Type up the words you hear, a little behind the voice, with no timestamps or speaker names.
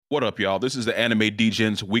What up, y'all? This is the Anime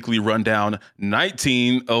Degens Weekly Rundown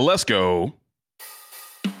 19. Let's go.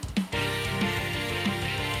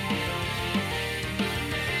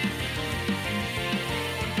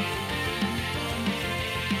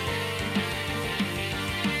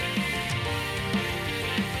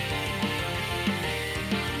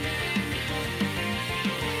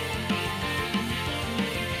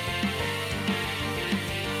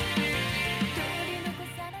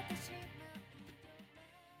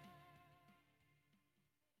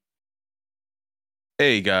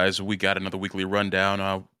 Hey guys, we got another weekly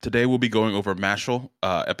rundown. Today we'll be going over Mashle,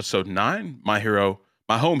 episode 9, My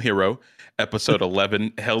Home Hero, episode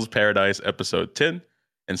 11, Hell's Paradise, episode 10,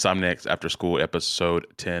 Insomniac's After School, episode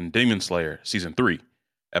 10, Demon Slayer, season 3,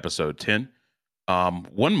 episode 10.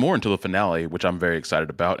 One more until the finale, which I'm very excited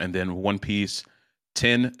about, and then One Piece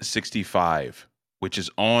 1065, which is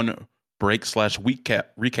on break/week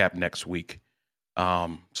recap next week.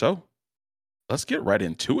 So let's get right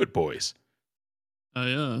into it, boys.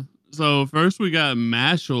 Yeah. So first we got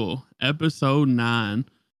Mashle, episode 9,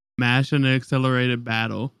 Mash and the Accelerated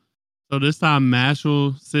Battle. So this time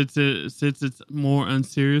Mashle sits its more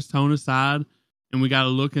unserious tone aside, and we got to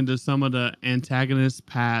look into some of the antagonists'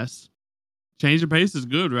 past. Change of pace is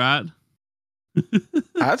good, right?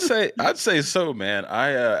 I'd say so, man.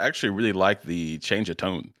 I actually really like the change of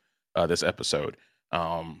tone this episode.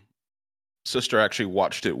 Sister actually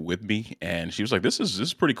watched it with me, and she was like, "This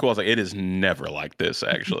is pretty cool." I was like, "It is never like this,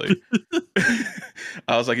 actually."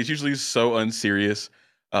 I was like, "It's usually so unserious.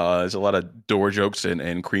 There's a lot of door jokes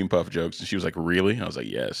and cream puff jokes." And she was like, "Really?" I was like,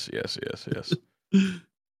 "Yes."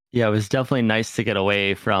 Yeah, it was definitely nice to get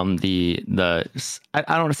away from the I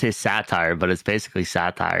don't want to say satire, but it's basically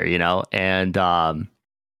satire, and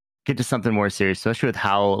get to something more serious, especially with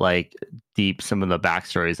how like deep some of the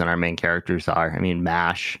backstories on our main characters are. I mean,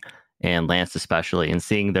 Mash and Lance especially, and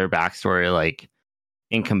seeing their backstory like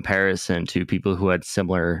in comparison to people who had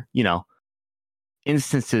similar,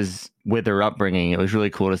 instances with their upbringing. It was really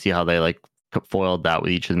cool to see how they like foiled that with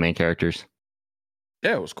each of the main characters.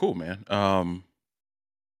 Yeah, it was cool, man.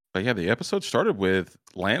 But yeah, the episode started with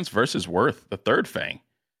Lance versus Worth, the third Fang.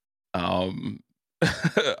 Our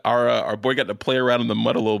boy got to play around in the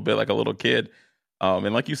mud a little bit like a little kid.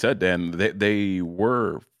 And like you said, Dan, they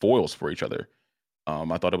were foils for each other.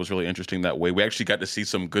 I thought it was really interesting that way. We actually got to see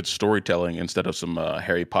some good storytelling instead of some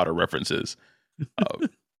Harry Potter references.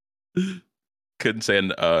 Couldn't say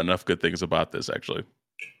enough good things about this, actually.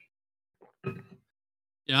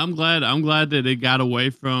 Yeah, I'm glad that it got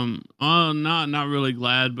away from. Not really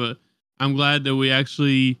glad, but I'm glad that we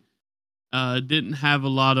actually didn't have a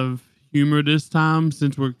lot of humor this time,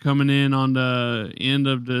 since we're coming in on the end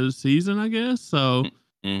of the season, I guess. So,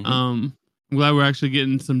 I'm glad we're actually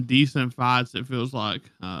getting some decent fights. It feels like.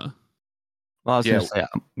 Well, I was gonna say,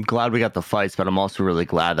 I'm glad we got the fights, but I'm also really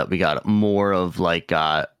glad that we got more of like,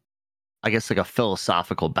 I guess like a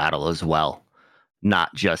philosophical battle as well,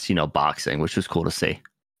 not just boxing, which was cool to see.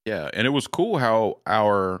 Yeah, and it was cool how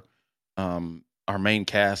our main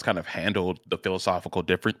cast kind of handled the philosophical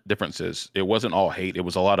differences. It wasn't all hate; it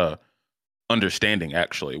was a lot of understanding,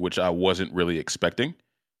 actually, which I wasn't really expecting.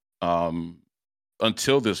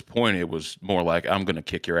 Until this point, it was more like, I'm gonna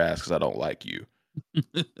kick your ass because I don't like you.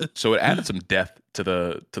 So it added some depth to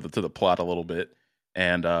the plot a little bit,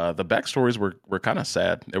 and the backstories were kind of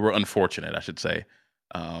sad. They were unfortunate, I should say.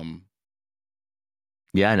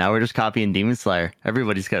 Yeah, now we're just copying Demon Slayer.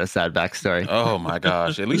 Everybody's got a sad backstory. Oh my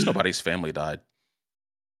gosh! At least nobody's family died.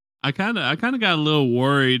 I kind of got a little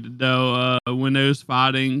worried though when they was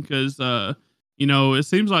fighting, because it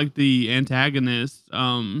seems like the antagonist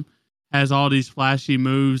has all these flashy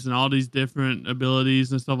moves and all these different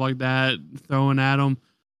abilities and stuff like that throwing at them,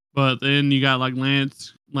 but then you got like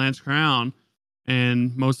Lance Crown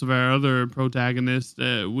and most of our other protagonists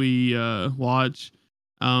that we watch.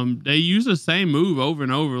 They use the same move over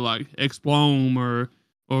and over, like Explome or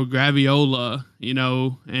Graviola,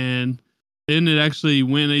 and then it actually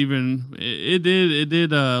went even. It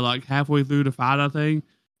did like halfway through the fight, I think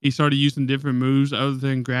he started using different moves other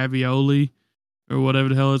than Gravioli or whatever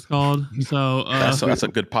the hell it's called. So that's a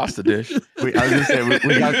good pasta dish. I was gonna say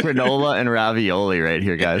we got granola and ravioli right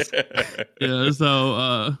here, guys. Yeah,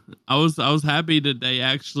 so I was happy that they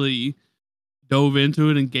actually dove into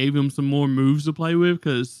it and gave him some more moves to play with,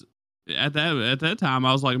 because at that time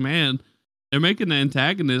I was like, man, they're making the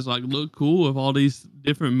antagonist like look cool with all these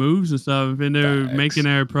different moves and stuff, and they're making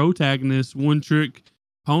our protagonists one trick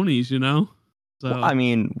ponies, So well, I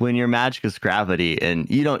mean, when your magic is gravity and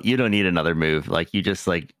you don't need another move, like you just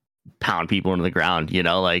like pound people into the ground. You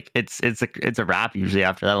know, like it's a wrap usually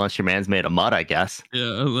after that, unless your man's made of mud, I guess.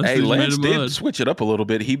 Yeah, unless Hey, he's made Lance of did mud. switch it up a little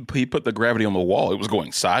bit. He put the gravity on the wall. It was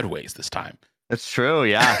going sideways this time. That's true.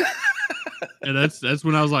 Yeah. And that's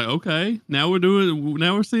when I was like, okay, now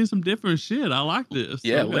we're seeing some different shit. I like this.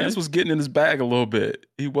 Yeah, Okay. Lance was getting in his bag a little bit.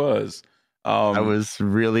 He was. I was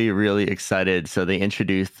really, really excited. So they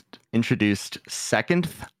introduced second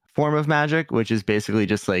form of magic, which is basically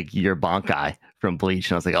just like your bonk guy from Bleach.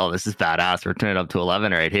 And I was like, oh, this is badass. We're turning up to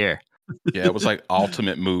 11 right here. Yeah, it was like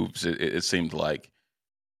ultimate moves. It seemed like,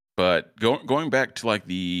 but going back to like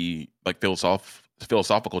the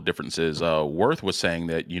philosophical differences. Worth was saying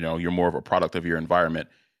that you're more of a product of your environment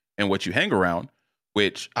and what you hang around,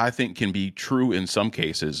 which I think can be true in some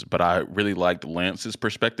cases. But I really liked Lance's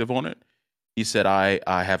perspective on it. He said, I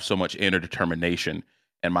have so much inner determination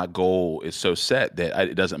and my goal is so set that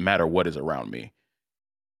it doesn't matter what is around me.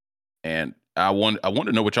 And I want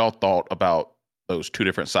to know what y'all thought about those two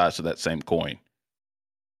different sides of that same coin.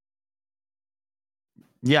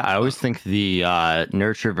 Yeah, I always think the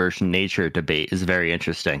nurture versus nature debate is very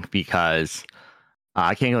interesting because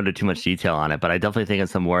I can't go into too much detail on it, but I definitely think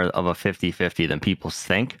it's more of a 50-50 than people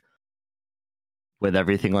think with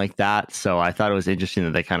everything like that. So I thought it was interesting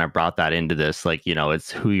that they kind of brought that into this, like,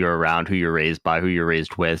 it's who you're around, who you're raised by, who you're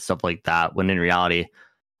raised with, stuff like that. When in reality,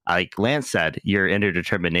 like Lance said, your inner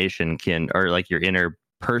determination or like your inner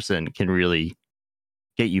person can really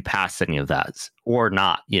get you past any of that or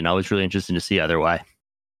not. It's really interesting to see either way.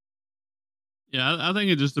 Yeah, I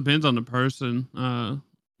think it just depends on the person.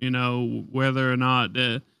 Whether or not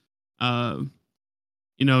that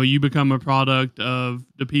you become a product of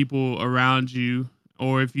the people around you,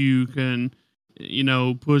 or if you can,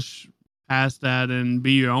 push past that and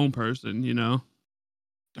be your own person,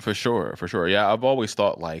 For sure. Yeah, I've always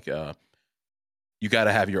thought like you got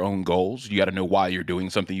to have your own goals. You got to know why you're doing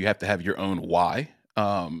something. You have to have your own why.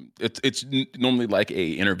 It's normally like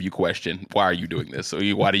a interview question. Why are you doing this? So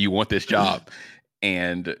why do you want this job?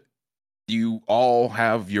 And you all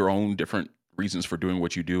have your own different reasons for doing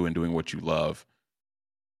what you do and doing what you love.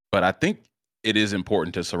 But I think it is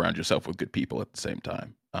important to surround yourself with good people at the same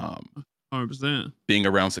time. 100%. Being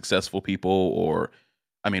around successful people or,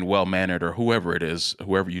 well-mannered or whoever it is,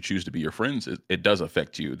 whoever you choose to be your friends, it does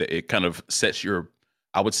affect you. It kind of sets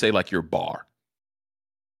I would say like your bar.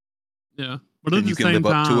 Yeah. But and you can live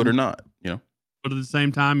up to it or not, But at the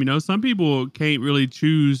same time, some people can't really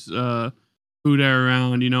choose who they're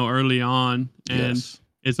around, early on. And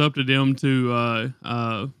it's up to them to,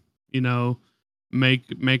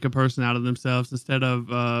 make a person out of themselves instead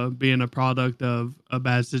of being a product of a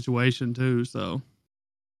bad situation too. So.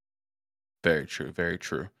 Very true. Very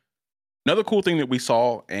true. Another cool thing that we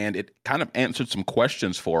saw, and it kind of answered some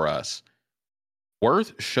questions for us.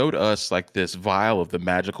 Worth showed us like this vial of the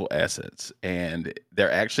magical essence, and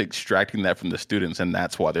they're actually extracting that from the students, and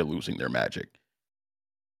that's why they're losing their magic.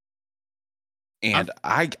 And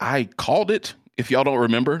I called it. If y'all don't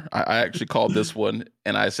remember, I actually called this one,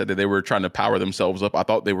 and I said that they were trying to power themselves up. I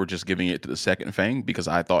thought they were just giving it to the second Fang because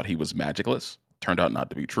I thought he was magicless. Turned out not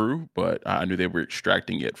to be true, but I knew they were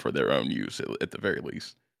extracting it for their own use at the very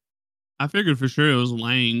least. I figured for sure it was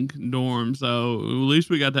Lang dorm, so at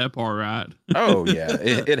least we got that part right. Oh yeah,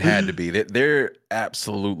 it had to be. They're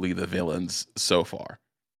absolutely the villains so far.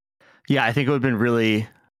 Yeah, I think it would have been really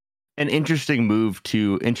an interesting move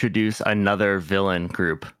to introduce another villain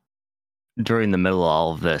group during the middle of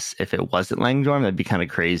all of this. If it wasn't Langdorm, that'd be kind of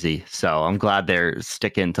crazy. So I'm glad they're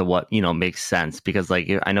sticking to what makes sense, because like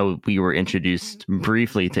I know we were introduced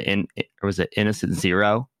briefly to or was it Innocent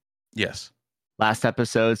Zero? Yes. Last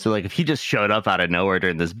episode. So like if he just showed up out of nowhere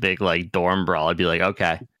during this big like dorm brawl, I'd be like,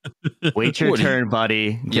 okay, wait your turn,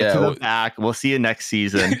 buddy. Get to the back. We'll see you next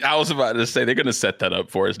season. I was about to say they're gonna set that up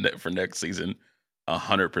for us for next season.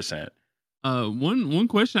 100%. One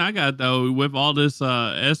question I got though, with all this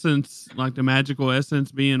essence, like the magical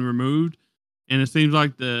essence being removed, and it seems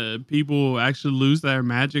like the people actually lose their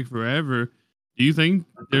magic forever. Do you think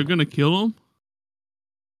they're gonna kill them?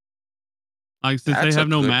 Like, since they have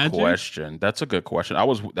no magic? Question. That's a good question.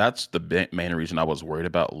 That's the main reason I was worried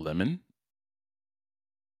about Lemon.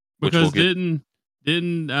 Because didn't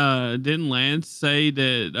Lance say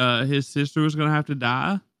that his sister was gonna have to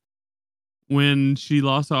die when she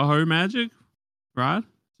lost all her magic, right?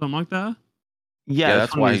 Something like that. Yeah,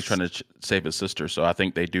 that's why he's trying to save his sister. So I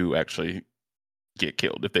think they do actually get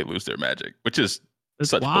killed if they lose their magic, which is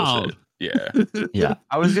such wild bullshit. Yeah. Yeah.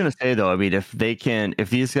 I was going to say, though, I mean, if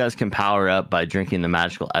these guys can power up by drinking the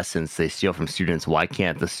magical essence they steal from students, why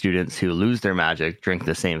can't the students who lose their magic drink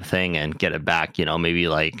the same thing and get it back? Maybe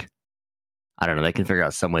like, I don't know, they can figure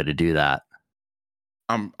out some way to do that.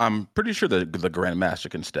 I'm pretty sure the Grandmaster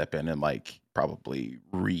can step in and like probably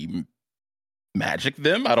magic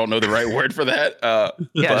them. I don't know the right word for that.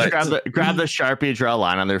 Yeah, but just grab the Sharpie, draw a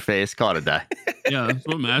line on their face, call it a day. Yeah, that's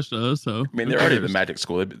what Mash does. So I mean, they're already the magic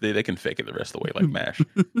school. They can fake it the rest of the way like Mash.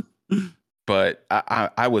 But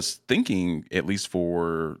I was thinking, at least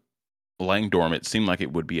for Langdorm, it seemed like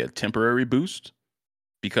it would be a temporary boost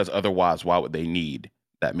because otherwise, why would they need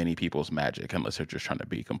that many people's magic unless they're just trying to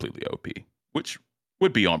be completely OP, which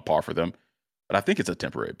would be on par for them. But I think it's a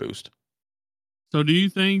temporary boost. So do you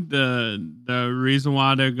think the reason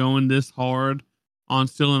why they're going this hard on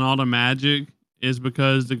stealing all the magic is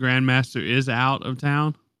because the Grandmaster is out of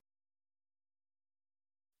town?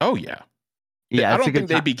 Oh yeah. Yeah, I don't think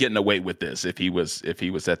they'd be getting away with this if he was at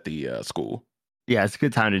the school. Yeah, it's a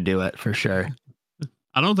good time to do it for sure.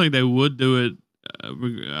 I don't think they would do it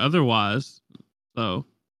otherwise. So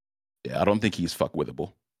yeah, I don't think he's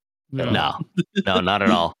fuckwithable. No, not at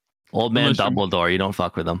all. Old man Dumbledore, you don't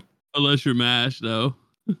fuck with him unless you're Mash, though.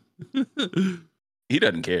 He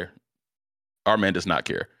doesn't care. Our man does not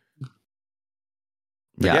care.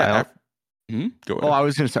 Yeah. Go ahead. Oh, I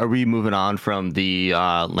was gonna say, are we moving on from the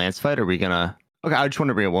Lance fight? Or are we gonna? Okay, I just want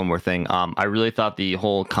to bring up one more thing. I really thought the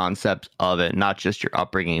whole concept of it, not just your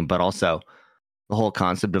upbringing, but also the whole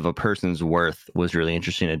concept of a person's worth was really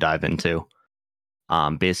interesting to dive into.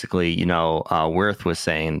 Basically, Worth was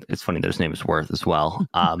saying, it's funny that his name is Worth as well.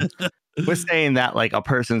 Was saying that like a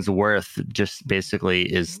person's worth just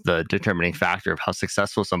basically is the determining factor of how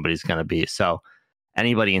successful somebody's going to be. So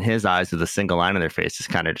anybody in his eyes with a single line on their face is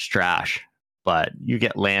kind of just trash. But you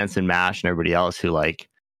get Lance and Mash and everybody else who like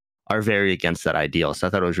are very against that ideal. So I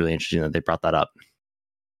thought it was really interesting that they brought that up.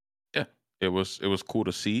 Yeah, it was cool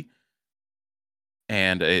to see,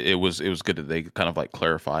 and it was good that they kind of like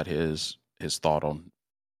clarified his thought on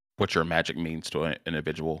what your magic means to an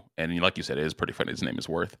individual. And like you said, it is pretty funny. His name is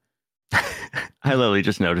Worth. I literally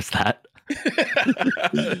just noticed that.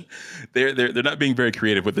 They're not being very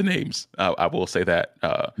creative with the names. I will say that.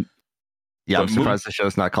 Yeah, I'm surprised the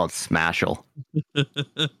show's not called Smashel.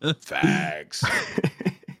 Facts.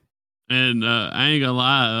 And I ain't gonna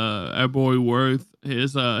lie, our boy Worth,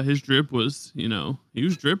 his drip was, he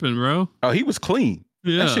was dripping, bro. Oh, he was clean.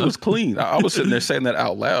 Yeah, that shit was clean. I was sitting there saying that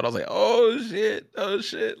out loud. I was like, "Oh shit!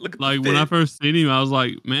 Look at like when I first seen him, I was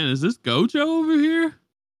like, man, is this Gojo over here?"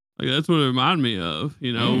 Like that's what it reminded me of.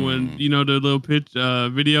 When the little pitch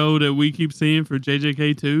video that we keep seeing for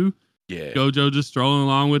JJK2. Yeah, Gojo just strolling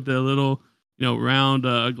along with the little round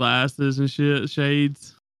glasses and shit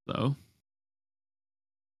shades. So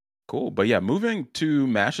cool. But yeah, moving to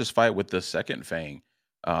Mash's fight with the second Fang,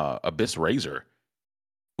 Abyss Razor.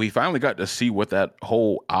 We finally got to see what that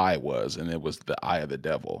whole eye was, and it was the eye of the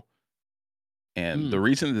devil. And the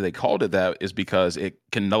reason that they called it that is because it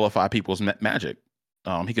can nullify people's magic.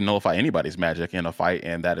 He can nullify anybody's magic in a fight,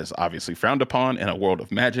 and that is obviously frowned upon in a world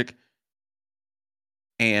of magic.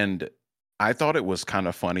 And I thought it was kind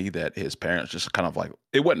of funny that his parents just kind of like,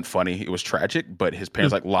 it wasn't funny, it was tragic, but his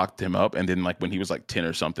parents like locked him up, and then like when he was like 10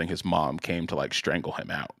 or something, his mom came to like strangle him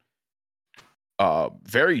out.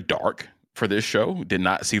 Very dark for this show. Did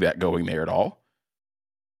not see that going there at all.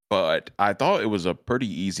 But I thought it was a pretty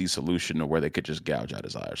easy solution to where they could just gouge out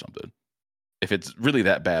his eye or something. If it's really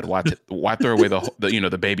that bad, why throw away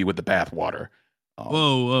the baby with the bathwater?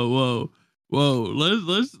 Whoa!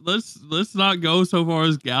 Let's not go so far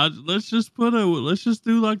as gouge. Let's just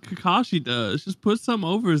do like Kakashi does. Just put something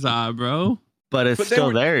over his eye, bro. But it's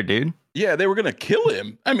still there, dude. Yeah, they were gonna kill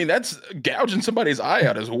him. I mean, that's gouging somebody's eye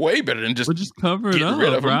out is way better than just cover it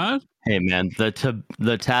up, right? Hey, man,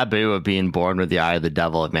 the taboo of being born with the eye of the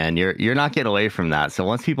devil, man. You're not getting away from that. So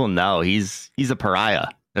once people know he's a pariah,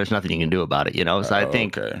 there's nothing you can do about it, So I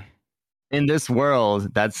think in this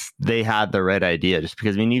world, they had the right idea. Just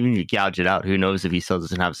because even if you gouge it out, who knows if he still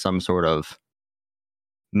doesn't have some sort of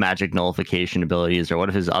magic nullification abilities, or what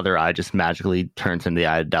if his other eye just magically turns into the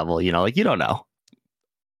eye of the devil? You don't know.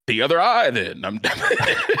 The other eye, then.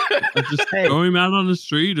 Just throw him out on the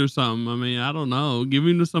street or something. I mean, I don't know. Give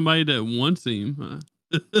him to somebody that wants him.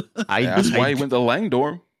 That's why he went to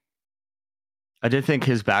Langdorm. I did think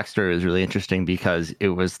his backstory was really interesting because it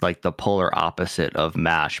was like the polar opposite of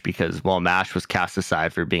Mash. Because while Mash was cast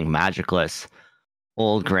aside for being magicless,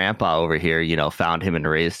 old grandpa over here, found him and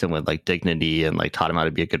raised him with like dignity and like taught him how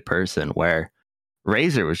to be a good person. Where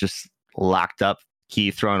Razor was just locked up, key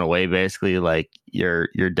thrown away, basically like you're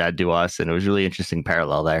dead to us. And it was really interesting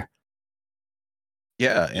parallel there.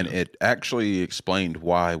 Yeah, and it actually explained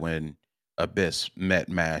why when Abyss met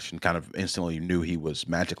Mash and kind of instantly knew he was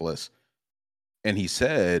magicless, and he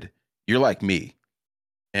said, "You're like me,"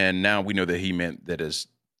 and now we know that he meant that his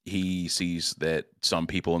he sees that some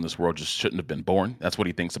people in this world just shouldn't have been born. That's what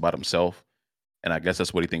he thinks about himself. And I guess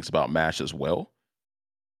that's what he thinks about Mash as well.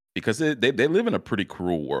 Because they live in a pretty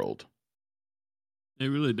cruel world. They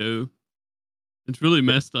really do. It's really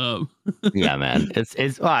messed up. Yeah, man. It's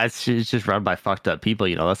just run by fucked up people.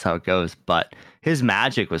 You know, that's how it goes. But his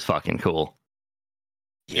magic was fucking cool.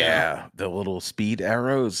 Yeah, the little speed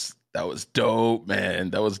arrows. That was dope, man.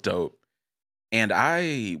 That was dope. And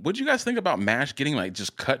what'd you guys think about Mash getting like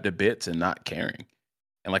just cut to bits and not caring?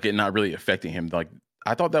 And like it not really affecting him? Like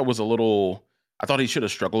I thought that was I thought he should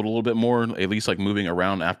have struggled a little bit more, at least like moving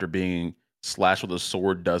around after being slashed with a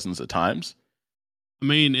sword dozens of times. I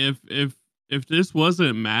mean, if this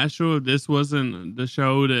wasn't Mashle, if this wasn't the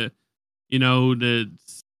show that, you know, that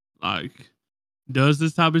like does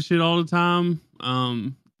this type of shit all the time,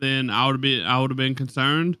 then I would have been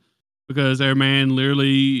concerned, because our man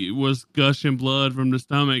literally was gushing blood from the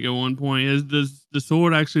stomach at one point. The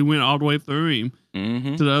sword actually went all the way through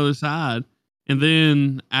him to the other side. And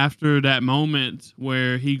then after that moment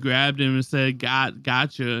where he grabbed him and said,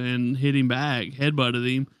 gotcha, and hit him back, headbutted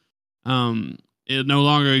him, it no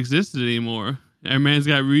longer existed anymore. Our man's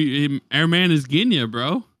our man is Genya,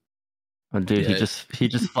 bro. Oh, dude, Yeah. he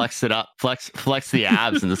just flexed it up, flexed the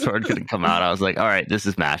abs, and the sword couldn't come out. I was like, all right, this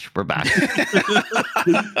is Mash. We're back.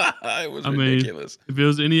 It was ridiculous. If it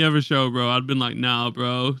was any other show, bro, I'd been like, nah,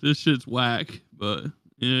 bro, this shit's whack. But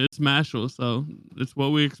yeah, it's Mashle, so it's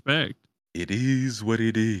what we expect. It is what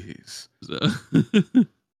it is. So.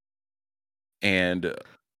 And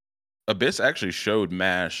Abyss actually showed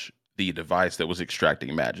Mash the device that was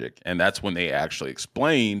extracting magic. And that's when they actually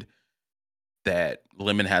explained that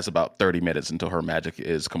Lemon has about 30 minutes until her magic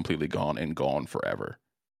is completely gone and gone forever.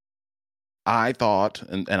 I thought,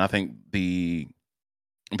 and I think the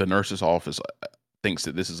nurse's office thinks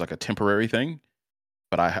that this is like a temporary thing,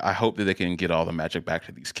 but I hope that they can get all the magic back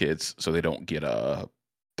to these kids so they don't get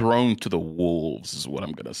thrown to the wolves, is what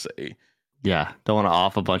I'm gonna say. Yeah, don't want to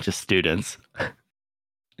off a bunch of students.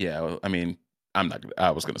 Yeah, I mean,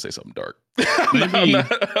 I was gonna say something dark. Maybe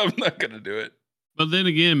I'm not gonna do it. But then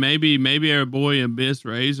again, maybe our boy Abyss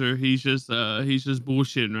Razor, he's just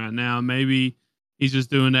bullshitting right now. Maybe he's just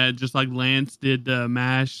doing that, just like Lance did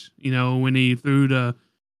Mash. You know, when he threw the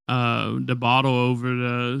bottle over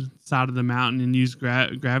the side of the mountain and used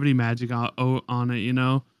gravity magic on it. You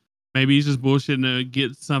know, maybe he's just bullshitting to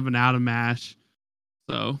get something out of Mash.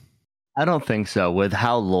 So I don't think so. With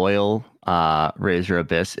how loyal Razor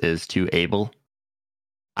Abyss is to Abel,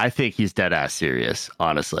 I think he's dead ass serious.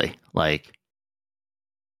 Honestly, like.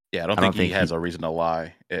 Yeah, I don't think he has a reason to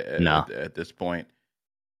lie at this point.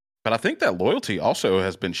 But I think that loyalty also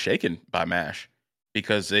has been shaken by Mash,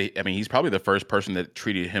 because he's probably the first person that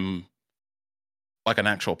treated him like an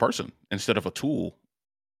actual person instead of a tool.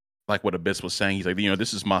 Like what Abyss was saying, he's like,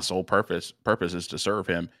 this is my sole purpose. Purpose is to serve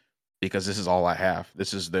him, because this is all I have.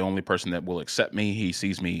 This is the only person that will accept me. He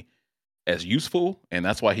sees me as useful, and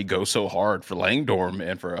that's why he goes so hard for Langdorm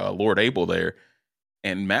and for Lord Abel there.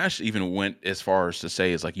 And Mash even went as far as to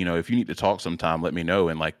say, is like, if you need to talk sometime, let me know.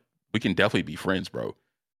 And like, we can definitely be friends, bro.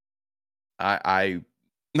 I'm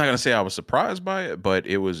not going to say I was surprised by it, but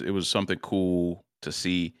it was something cool to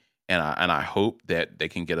see. And I hope that they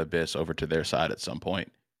can get Abyss over to their side at some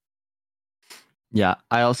point. Yeah,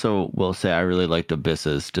 I also will say I really liked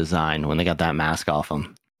Abyss's design when they got that mask off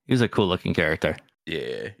him. He was a cool looking character.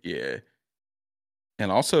 Yeah.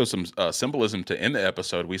 And also some symbolism to end the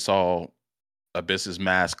episode. We saw Abyss's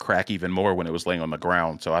mask crack even more when it was laying on the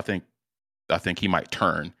ground. So I think he might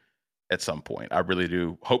turn at some point. I really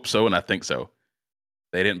do hope so, and I think so.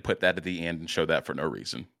 They didn't put that at the end and show that for no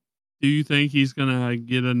reason. Do you think he's gonna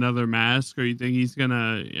get another mask, or you think he's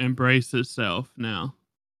gonna embrace himself now?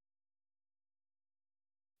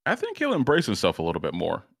 I think he'll embrace himself a little bit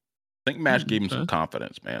more. I think Mash gave him some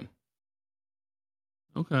confidence, man.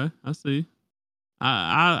 Okay, I see.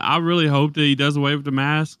 I really hope that he does away with the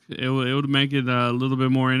mask. It would make it a little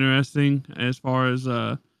bit more interesting as far as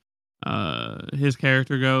his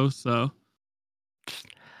character goes. So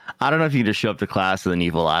I don't know if you can just show up to class with an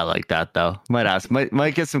evil eye like that, though.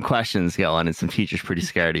 Might get some questions going, and some teachers pretty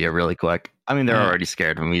scared of you really quick. I mean, they're already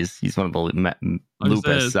scared of him. He's one of the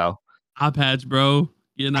lupus. So eye patch, bro.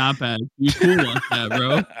 Get an eye patch. You cool like that,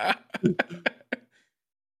 bro.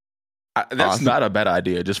 That's awesome. Not a bad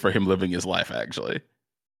idea, just for him living his life, actually.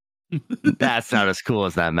 That's not as cool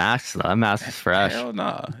as that mask, though. That mask is fresh. Hell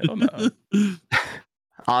no.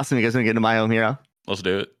 Awesome. You guys want to get into My Home Hero? Let's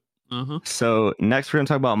do it. Uh-huh. So next we're going to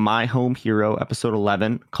talk about My Home Hero, episode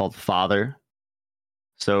 11, called Father.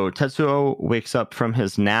 So Tetsuo wakes up from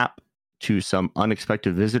his nap to some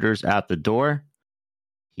unexpected visitors at the door.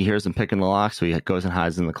 He hears him picking the lock, so he goes and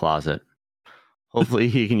hides in the closet. Hopefully,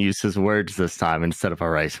 he can use his words this time instead of a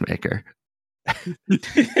rice maker.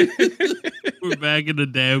 We're back in the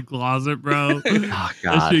damn closet, bro. Oh, That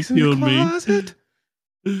God. shit killed me.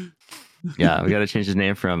 Yeah, we got to change his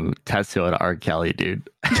name from Tetsuo to R. Kelly, dude.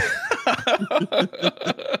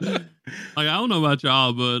 Like, I don't know about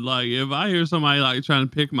y'all, but like, if I hear somebody like trying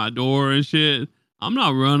to pick my door and shit, I'm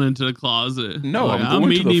not running to the closet. No, like, I'm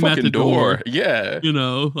going to the him fucking at the door. Yeah. You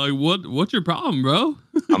know, like what's your problem, bro?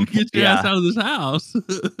 Get your yeah. ass out of this house.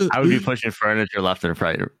 I would be pushing furniture left and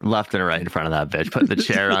right in front of that bitch, putting the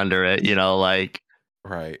chair under it, you know, like.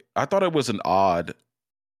 Right. I thought it was an odd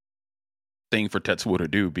thing for Tetsuo to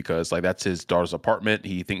do because like that's his daughter's apartment.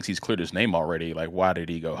 He thinks he's cleared his name already. Like, why did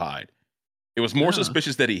he go hide? It was more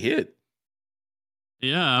suspicious that he hid.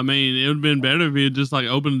 Yeah, I mean, it would have been better if he had just like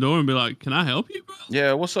opened the door and be like, "Can I help you, bro?"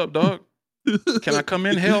 Yeah, what's up, dog? Can I come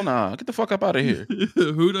in? Hell nah. Get the fuck up out of here.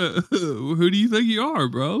 Who do you think you are,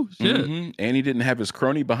 bro? Shit. Mm-hmm. And he didn't have his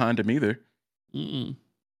crony behind him either. Mm-mm.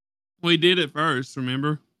 Well, he did it first,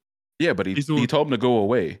 remember? Yeah, but he told him to go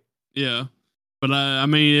away. Yeah. But I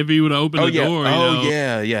mean, if he would have opened the door,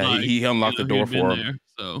 yeah. like, he unlocked the door for him. There,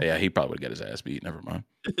 so. Yeah, he probably would get his ass beat. Never mind.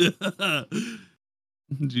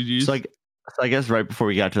 GG's. So I guess right before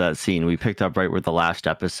we got to that scene, we picked up right where the last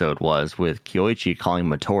episode was with Kyoichi calling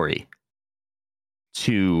Mitsuri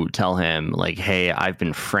to tell him, like, hey, I've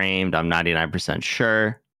been framed. I'm 99%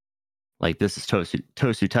 sure. Like, this is Tosu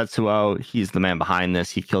Tetsuo. He's the man behind this.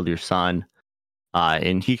 He killed your son.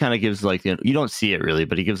 And he kind of gives, like, you don't see it really,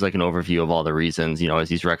 but he gives, like, an overview of all the reasons, you know, as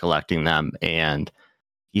he's recollecting them. And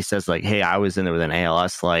he says, like, hey, I was in there with an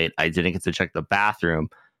ALS light. I didn't get to check the bathroom.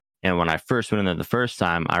 And when I first went in there the first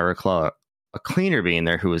time, I recall a cleaner being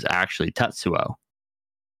there who was actually Tetsuo.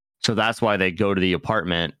 So that's why they go to the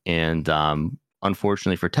apartment. And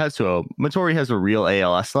unfortunately for Tetsuo, Mitsuri has a real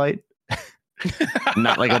ALS light.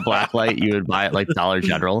 Not like a black light you would buy at like Dollar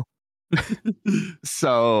General.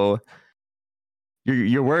 So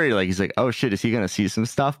you're worried, like he's like, oh shit, is he gonna see some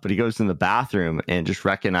stuff? But he goes in the bathroom and just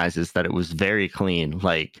recognizes that it was very clean,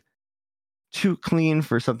 like too clean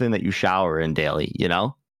for something that you shower in daily, you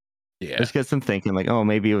know? Yeah. Just gets him thinking, like, oh,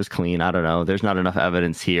 maybe it was clean. I don't know. There's not enough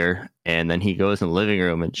evidence here. And then he goes in the living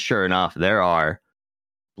room, and sure enough, there are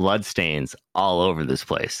blood stains all over this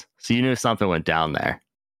place. So you knew something went down there.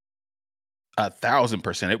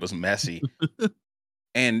 1,000%. It was messy.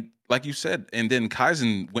 And like you said, and then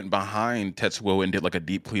Kaizen went behind Tetsuo and did like a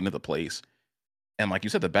deep clean of the place. And like you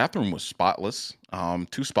said, the bathroom was spotless,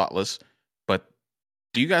 too spotless. But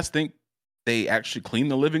do you guys think they actually cleaned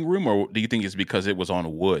the living room, or do you think it's because it was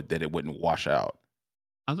on wood that it wouldn't wash out?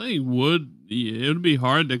 I think wood, it would be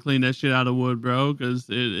hard to clean that shit out of wood, bro, because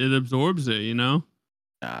it absorbs it, you know?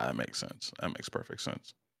 Nah, that makes sense. That makes perfect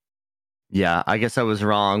sense. Yeah, I guess I was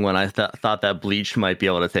wrong when I thought that bleach might be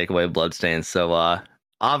able to take away bloodstains. So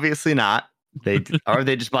obviously not. Or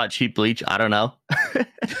they just bought cheap bleach. I don't know.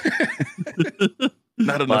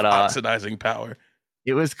 Not enough oxidizing power.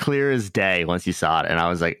 It was clear as day once you saw it. And I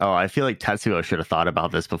was like, oh, I feel like Tetsuo should have thought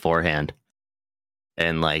about this beforehand.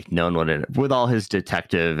 And like known what it, with all his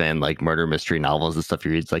detective and like murder mystery novels and stuff he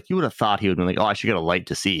reads, like you would have thought he would have been like, oh, I should get a light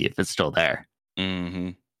to see if it's still there. Mm-hmm.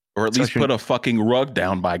 Or at least put a fucking rug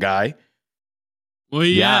down, by guy. Well,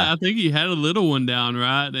 yeah, I think he had a little one down,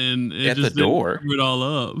 right? And it at just the door, cover it all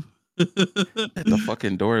up. At the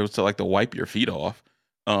fucking door, it was to like to wipe your feet off.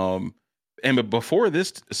 And but before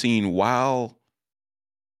this scene, while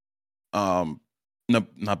not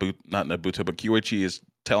Nabuto, but Kyoichi is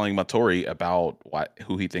telling Mitsuri about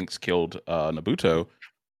who he thinks killed Nabuto,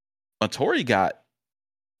 Mitsuri got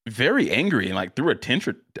very angry and like threw a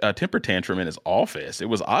temper tantrum in his office. It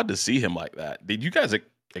was odd to see him like that. Did you guys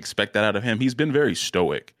expect that out of him? He's been very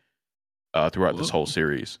stoic throughout this whole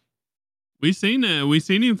series. We seen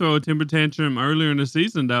him throw a temper tantrum earlier in the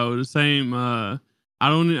season, though. The same. I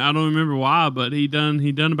don't remember why, but he done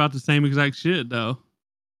about the same exact shit, though.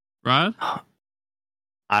 Right?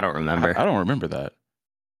 I don't remember. I don't remember that.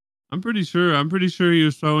 I'm pretty sure he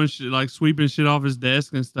was throwing shit, like sweeping shit off his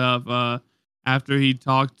desk and stuff. After he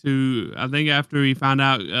talked to, I think after he found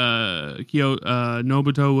out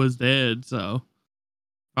Nobuto was dead. So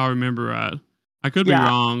if I remember right, I could be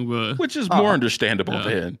wrong, but which is more understandable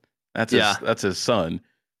then. That's his son.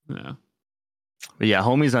 Yeah. But yeah,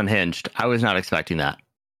 homie's unhinged. I was not expecting that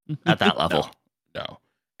at that level. No.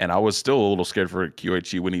 And I was still a little scared for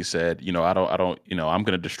Kyoichi when he said, I don't, I'm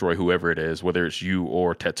going to destroy whoever it is, whether it's you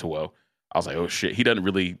or Tetsuo. I was like, oh shit, he doesn't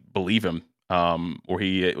really believe him. Or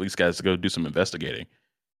he at least has to go do some investigating.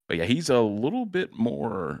 But yeah, he's a little bit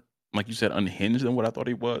more, like you said, unhinged than what I thought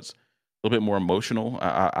he was. A little bit more emotional.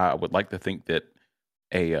 I would like to think that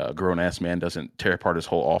a grown ass man doesn't tear apart his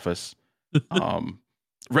whole office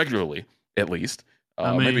regularly, at least.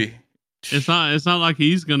 I mean, Maybe it's not like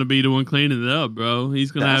he's gonna be the one cleaning it up, bro.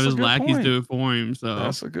 He's gonna have his lackeys do it for him. So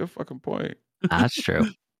that's a good fucking point. That's true.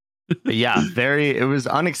 But yeah, it was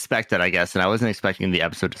unexpected, I guess, and I wasn't expecting the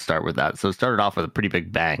episode to start with that. So it started off with a pretty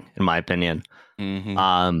big bang, in my opinion.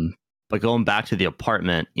 Mm-hmm. But going back to the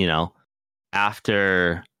apartment,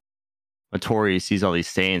 after Mitsuri sees all these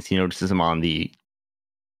stains, he notices them on the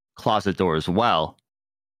closet door as well,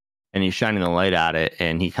 and he's shining the light at it,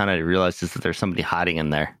 and he kind of realizes that there's somebody hiding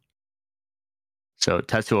in there. So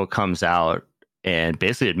Tetsuo comes out and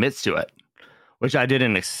basically admits to it, which I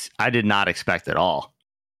did not expect at all.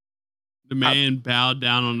 The man bowed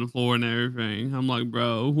down on the floor and everything. I'm like,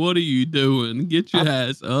 bro, what are you doing? Get your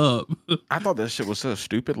ass up. I thought that shit was so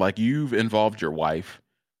stupid. Like, you've involved your wife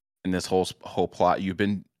in this whole plot. You've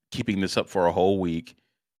been keeping this up for a whole week.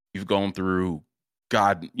 You've gone through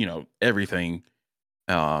God, everything.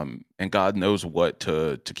 And God knows what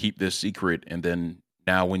to keep this secret. And then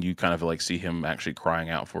now when you kind of like see him actually crying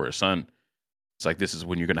out for his son, it's like, this is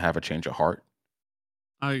when you're going to have a change of heart.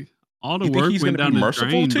 All the you work think he's went going to down be the merciful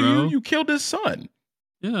drain, to bro. you? You killed his son.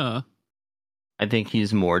 Yeah. I think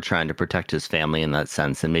he's more trying to protect his family in that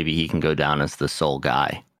sense, and maybe he can go down as the sole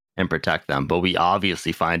guy and protect them. But we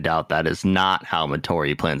obviously find out that is not how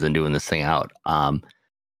Mitsuri plans on doing this thing out.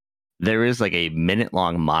 There is like a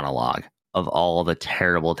minute-long monologue of all the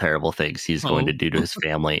terrible, terrible things he's going to do to his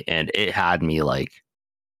family, and it had me like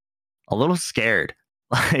a little scared.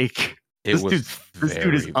 Like, this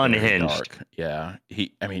dude is unhinged. Dark. Yeah,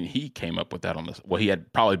 he came up with that on this. Well, he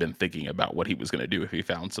had probably been thinking about what he was going to do if he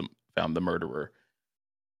found the murderer,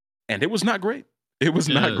 and it was not great. It was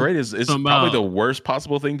not great. It's probably the worst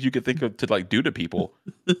possible things you could think of to like do to people.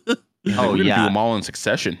 We're gonna do them all in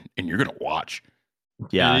succession, and you're gonna watch.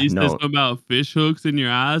 Yeah, he says something about fish hooks in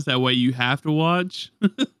your eyes. That way, you have to watch.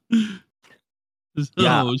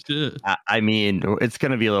 Oh, shit. I mean, it's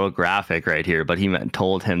going to be a little graphic right here, but he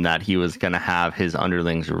told him that he was going to have his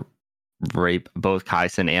underlings rape both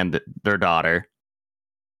Kaisen and their daughter.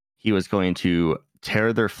 He was going to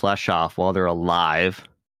tear their flesh off while they're alive.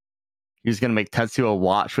 He was going to make Tetsuo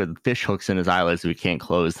watch with fish hooks in his eyelids so he can't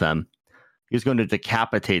close them. He was going to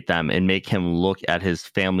decapitate them and make him look at his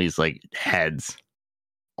family's like heads,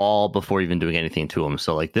 all before even doing anything to him.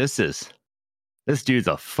 So like, this dude's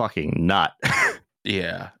a fucking nut.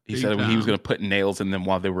 Yeah, he said he was going to put nails in them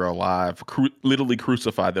while they were alive, literally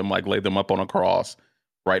crucify them, like lay them up on a cross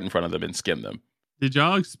right in front of them and skin them. Did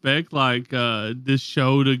y'all expect like this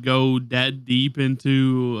show to go that deep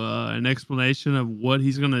into an explanation of what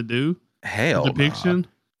he's going to do? Hell, depiction?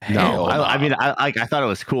 No. I mean, I thought it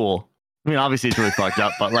was cool. I mean, obviously it's really fucked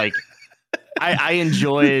up, but like, I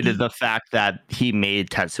enjoyed the fact that he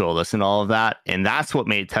made Tetsuo listen to all of that, and that's what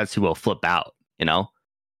made Tetsuo flip out, Because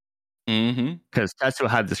Tetsuo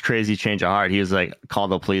had this crazy change of heart. He was like, call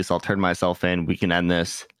the police, I'll turn myself in, we can end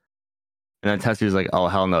this. And then Tetsuo was like, oh,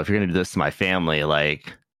 hell no, if you're going to do this to my family,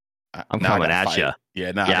 like, I'm coming at you. Yeah,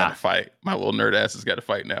 I got to fight. My little nerd ass has got to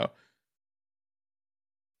fight now.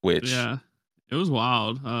 Which... Yeah, it was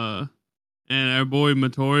wild. And our boy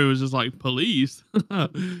Mitsuri was just like, police?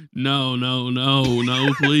 No,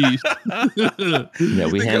 police. Yeah,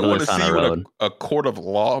 we handle this on our own. A court of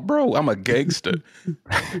law, bro. I'm a gangster.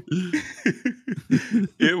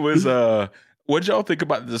 It was what'd y'all think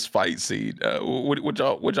about this fight scene? Would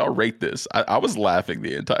y'all rate this? I was laughing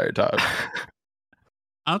the entire time.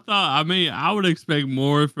 I would expect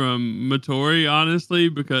more from Mitsuri, honestly,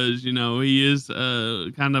 because he is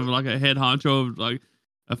kind of like a head honcho of like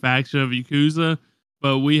a faction of Yakuza,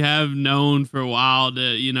 but we have known for a while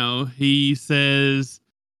that he says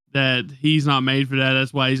that he's not made for that.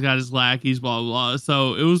 That's why he's got his lackeys, blah blah.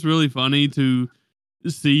 So it was really funny to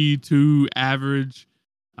see two average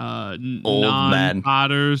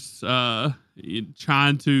non-fighters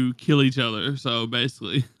trying to kill each other. So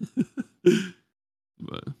basically,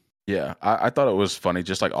 but yeah, I thought it was funny,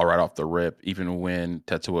 just like all right off the rip, even when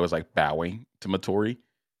Tetsuo was like bowing to Mitsuri.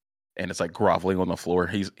 And it's like groveling on the floor.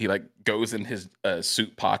 He like goes in his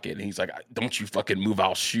suit pocket and he's like, "Don't you fucking move,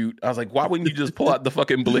 I'll shoot." I was like, "Why wouldn't you just pull out the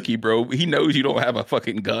fucking blicky, bro?" He knows you don't have a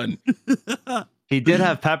fucking gun. He did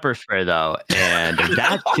have pepper spray though, and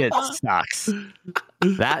that shit sucks.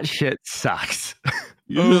 That shit sucks.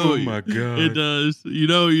 Oh my god, it does. You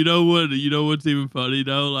know what's even funny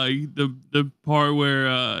though? Like the part where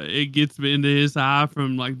it gets into his eye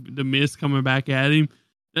from like the mist coming back at him.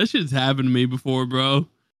 That shit's happened to me before, bro.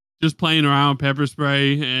 Just playing around with pepper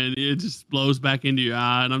spray and it just blows back into your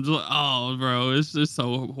eye, and I'm just like, oh, bro, it's just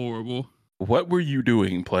so horrible. what were you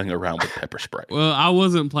doing playing around with pepper spray? Well, I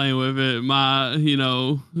wasn't playing with it.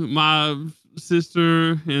 My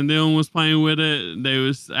sister and them was playing with it. They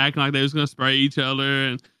was acting like they was gonna spray each other,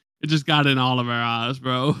 and it just got in all of our eyes,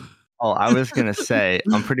 bro. Oh, I was gonna say,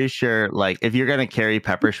 I'm pretty sure, like, if you're gonna carry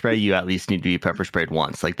pepper spray, you at least need to be pepper sprayed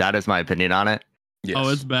once. Like, that is my opinion on it. Yes. Oh,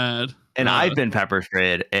 it's bad. And I've been pepper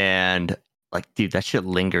sprayed, and like, dude, that shit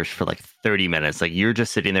lingers for like 30 minutes. Like, you're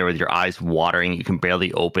just sitting there with your eyes watering. You can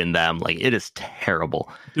barely open them. Like, it is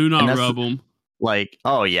terrible. Do not rub them. Like,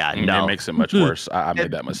 oh yeah, no. It makes it much worse. I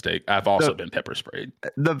made that mistake. I've also been pepper sprayed.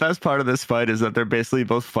 The best part of this fight is that they're basically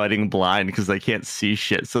both fighting blind because they can't see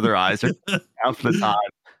shit, so their eyes are out the time.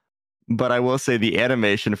 But I will say the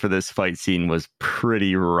animation for this fight scene was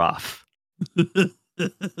pretty rough.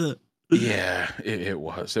 Yeah, it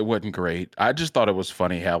was. It wasn't great. I just thought it was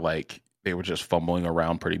funny how like they were just fumbling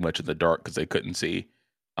around pretty much in the dark because they couldn't see,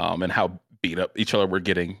 and how beat up each other were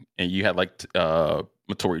getting. And you had like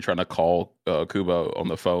Mitsuri trying to call Kubo on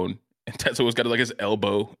the phone, and Tetsuo's got like his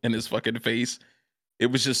elbow in his fucking face. It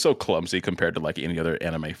was just so clumsy compared to like any other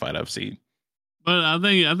anime fight I've seen. But I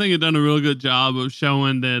think it done a real good job of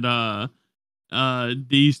showing that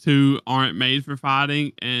these two aren't made for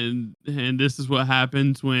fighting, and this is what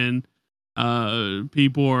happens when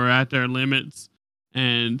people are at their limits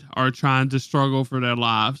and are trying to struggle for their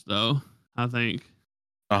lives. Though I think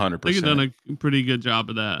 100%. I think it done a pretty good job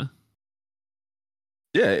of that.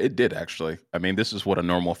 Yeah, it did actually. I mean, this is what a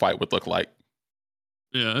normal fight would look like.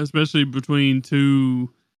 Yeah, especially between two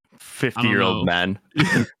 50-year-old men.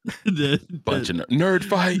 Bunch of nerd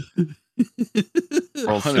fight. 100%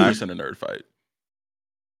 a nerd fight.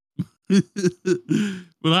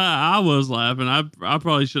 But I was laughing. I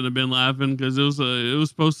probably shouldn't have been laughing because it was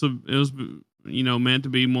meant to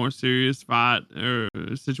be more serious fight or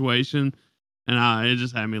situation, and it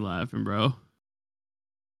just had me laughing, bro.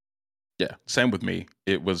 Yeah, same with me.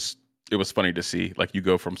 It was funny to see like you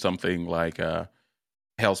go from something like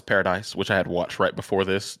Hell's Paradise, which I had watched right before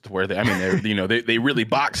this, to where they really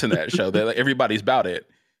box in that show. Like, everybody's about it,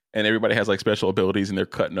 and everybody has like special abilities, and they're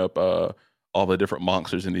cutting up all the different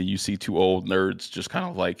monsters, and then you see two old nerds just kind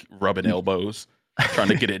of like rubbing elbows, trying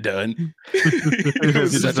to get it done. It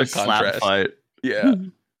was such a contrast. Fight. Yeah.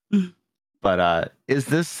 But is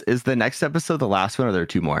the next episode the last one, or are there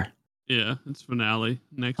two more? Yeah, it's finale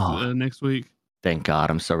next week. Thank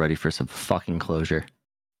God, I'm so ready for some fucking closure.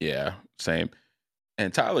 Yeah, same.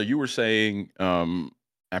 And Tyler, you were saying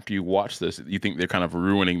after you watch this, you think they're kind of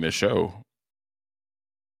ruining the show.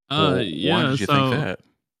 Yeah. Why did you think that?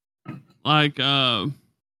 Like, I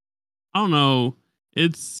don't know.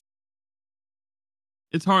 It's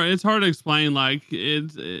hard to explain. Like,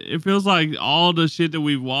 it feels like all the shit that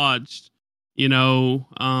we've watched, is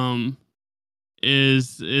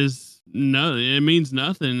no, it means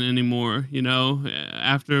nothing anymore.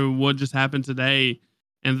 After what just happened today,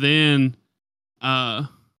 and then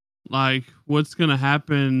like what's gonna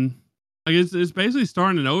happen? Like it's basically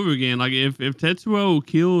starting it over again. Like if Tetsuo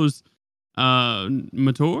kills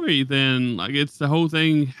Mitsuri, then like it's the whole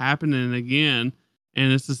thing happening again,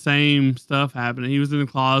 and it's the same stuff happening. He was in the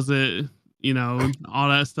closet, all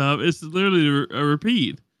that stuff. It's literally a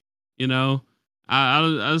repeat. I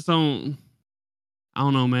just don't. I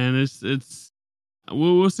don't know, man. It's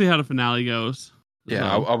we'll see how the finale goes. Yeah,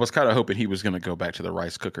 so. I was kind of hoping he was gonna go back to the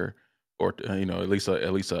rice cooker, or at least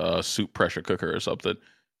a soup pressure cooker or something.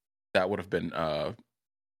 That would have been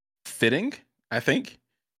fitting, I think.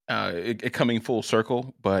 It coming full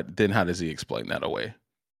circle, but then how does he explain that away?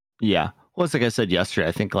 Yeah, well, it's like I said yesterday.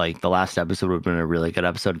 I think like the last episode would have been a really good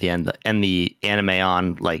episode at the end, and the anime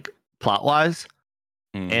on like plot wise.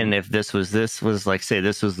 And if this was like, say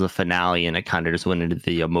this was the finale, and it kind of just went into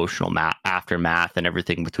the emotional aftermath and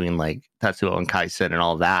everything between like Tetsuo and Kaisen and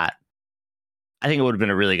all that, I think it would have been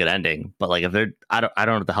a really good ending. But like if they're, I don't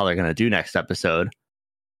know what the hell they're gonna do next episode.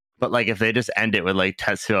 But like if they just end it with like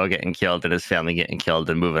Tetsuo getting killed and his family getting killed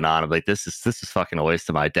and moving on, I'm like, this is fucking a waste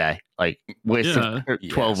of my day. Like wasting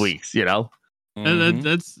 12 weeks, And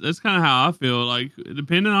that's kind of how I feel. Like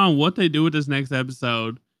depending on what they do with this next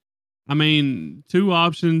episode. I mean, two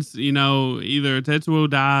options, either Tetsuo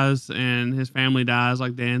dies and his family dies,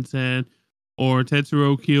 like Dan said, or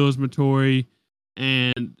Tetsuo kills Mitsuri,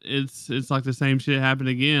 and it's like the same shit happened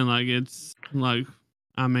again. Like it's like,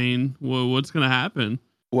 I mean, what's gonna happen?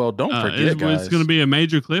 Well, don't forget, guys, it's gonna be a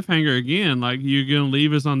major cliffhanger again. Like you're gonna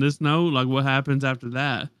leave us on this note. Like what happens after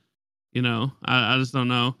that? I just don't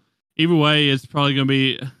know. Either way, it's probably gonna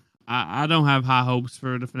be. I don't have high hopes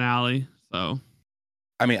for the finale, so.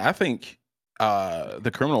 I mean, I think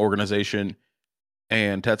the criminal organization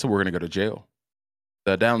and Tetsuo were going to go to jail.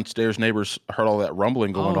 the downstairs neighbors heard all that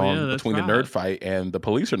rumbling going on that's between the right. nerd fight, and the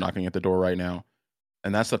police are knocking at the door right now.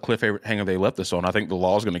 And that's the cliffhanger they left us on. I think the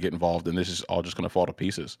law is going to get involved, and this is all just going to fall to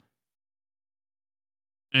pieces.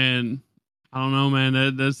 And I don't know,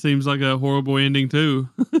 man. That seems like a horrible ending too.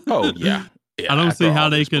 Oh yeah. I don't see how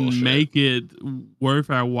they can bullshit. make it worth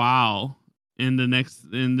our while in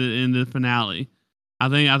the finale. I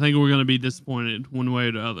think we're gonna be disappointed one way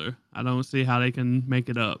or the other. I don't see how they can make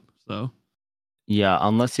it up. So Yeah,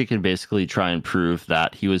 unless he can basically try and prove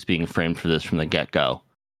that he was being framed for this from the get-go,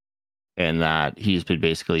 and that he's been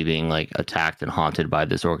basically being like attacked and haunted by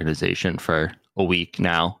this organization for a week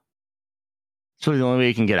now. So the only way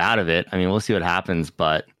you can get out of it. I mean, we'll see what happens,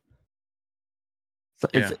 but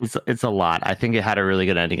it's a lot. I think it had a really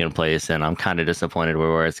good ending in place, and I'm kind of disappointed with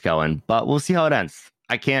where it's going. But we'll see how it ends.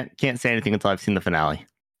 I can't say anything until I've seen the finale.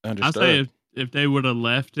 Understood. I say if they would have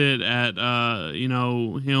left it at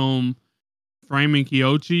him framing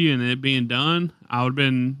Kyochi and it being done,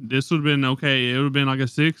 this would have been okay. It would have been like a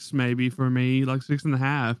 6 maybe for me, like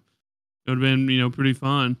 6.5. It would have been pretty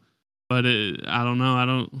fun. But I don't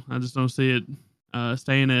know. I just don't see it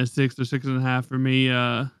staying at 6 or 6.5 for me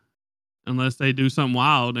unless they do something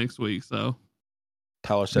wild next week. So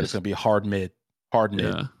Tyler said it's gonna be hard mid. Hard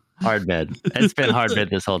mid. Yeah. Hard mid. It's been hard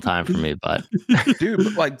mid this whole time for me, but Dude,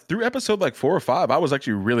 but like through episode like 4 or 5, I was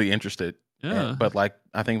actually really interested. Yeah. But like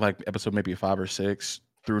I think like episode maybe 5 or 6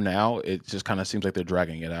 through now, it just kind of seems like they're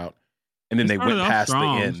dragging it out. And then they went past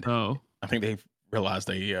strong, the end. So. I think they realized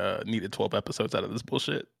they needed 12 episodes out of this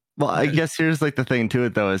bullshit. well, I guess here's like the thing to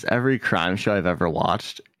it though is every crime show I've ever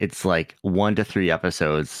watched, it's like 1 to 3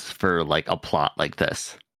 episodes for like a plot like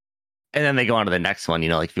this. And then they go on to the next one,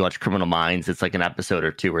 like if you watch Criminal Minds, it's like an episode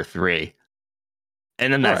or 2 or 3.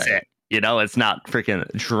 And then that's it. It's not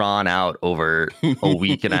freaking drawn out over a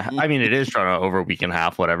week and a half. I mean, it is drawn out over a week and a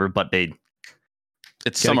half, whatever, but it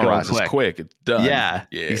summarizes quick. It's done. Yeah,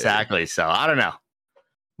 exactly. So I don't know.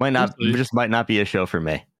 Might not be a show for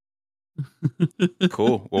me.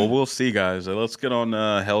 Cool. Well, we'll see, guys. Let's get on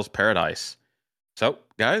Hell's Paradise. So,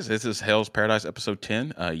 guys, this is Hell's Paradise episode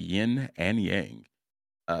 10, Yin and Yang.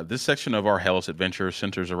 This section of our Hell's adventure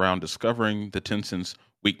centers around discovering the Tensen's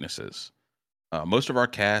weaknesses. Most of our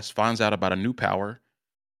cast finds out about a new power,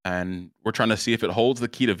 and we're trying to see if it holds the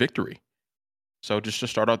key to victory. So just to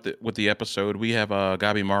start out with the episode, we have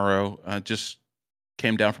Gabi Maro just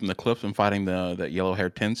came down from the cliffs and fighting that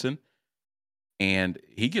yellow-haired Tensen, and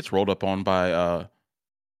he gets rolled up on by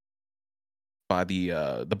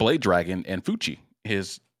the Blade Dragon and Fuchi,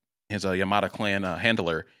 his Yamada clan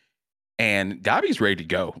handler. And Gabi's ready to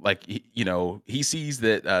go. Like, he sees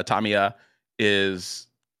that Tamiya is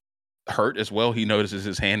hurt as well. He notices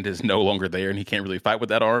his hand is no longer there and he can't really fight with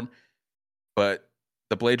that arm. But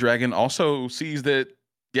the Blade Dragon also sees that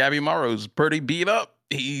Gabi Maro's pretty beat up.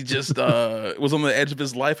 He just was on the edge of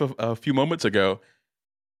his life a few moments ago.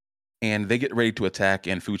 And they get ready to attack,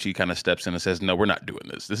 and Fuchi kind of steps in and says, no, we're not doing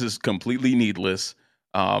this. This is completely needless.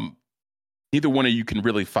 Neither one of you can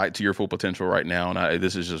really fight to your full potential right now, and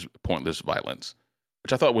this is just pointless violence,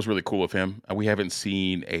 which I thought was really cool of him. We haven't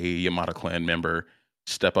seen a Yamada clan member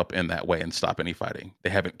step up in that way and stop any fighting. They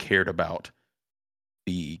haven't cared about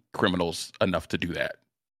the criminals enough to do that.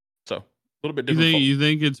 So a little bit different. You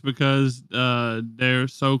think it's because they're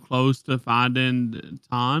so close to finding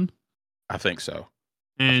Tan? I think so.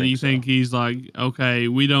 And you think he's like, okay,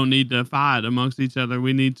 we don't need to fight amongst each other.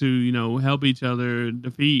 We need to, help each other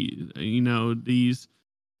defeat, these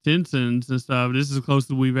Tensens and stuff. This is as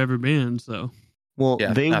close as we've ever been. So, well,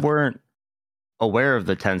 they weren't aware of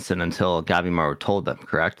the Tensen until Gabi Maro told them,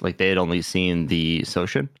 correct? Like they had only seen the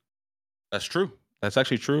Soshin. That's true. That's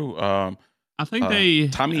actually true. I think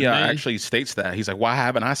Tamiya actually states that. He's like, why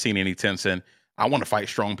haven't I seen any Tensen? I want to fight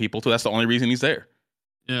strong people too. That's the only reason he's there.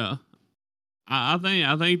 Yeah. I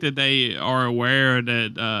think that they are aware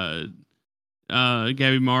that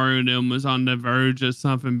Gabi Maru and them was on the verge of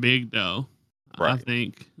something big, though. Right. I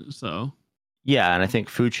think so. Yeah, and I think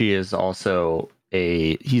Fuchi is also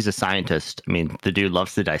he's a scientist. I mean, the dude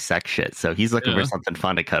loves to dissect shit, so he's looking for something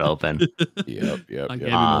fun to cut open. Yep. Like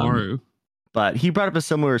Gabi Maru. But he brought up a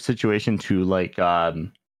similar situation to like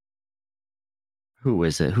who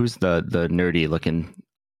is it? Who's the nerdy looking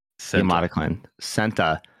Yamada clan?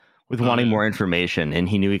 Senta. With wanting more information, and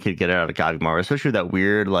he knew he could get it out of Gabi Maro, especially with that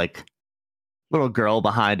weird like little girl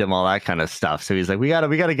behind him, all that kind of stuff. So he's like, we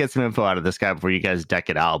gotta get some info out of this guy before you guys deck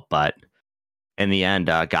it out. But in the end,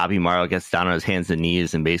 Gabi Maro gets down on his hands and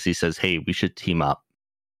knees and basically says, hey, we should team up.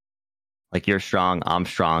 Like, you're strong, I'm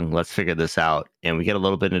strong, let's figure this out. And we get a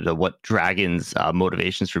little bit into what Dragon's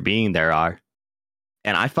motivations for being there are.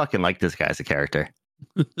 And I fucking like this guy as a character.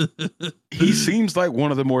 He seems like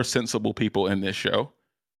one of the more sensible people in this show.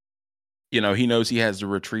 You know, he knows he has to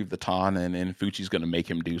retrieve the Tan, and Fuchi's going to make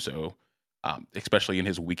him do so, especially in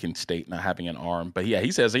his weakened state, not having an arm. But yeah,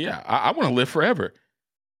 he says, yeah, I want to live forever.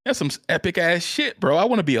 That's some epic ass shit, bro. I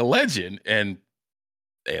want to be a legend. And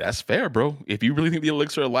hey, that's fair, bro. If you really think the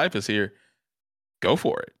elixir of life is here, go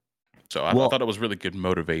for it. So I thought it was really good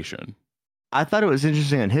motivation. I thought it was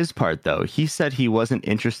interesting on his part, though. He said he wasn't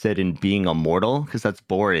interested in being immortal because that's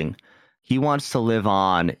boring. He wants to live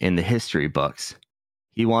on in the history books.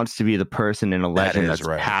 He wants to be the person in a legend that's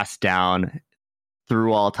right. passed down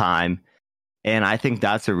through all time. And I think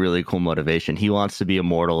that's a really cool motivation. He wants to be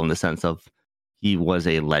immortal in the sense of he was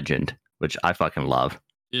a legend, which I fucking love.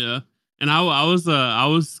 Yeah. And I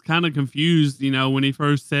was kind of confused, you know, when he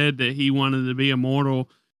first said that he wanted to be immortal.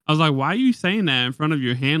 I was like, why are you saying that in front of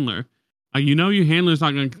your handler? Like, you know, your handler's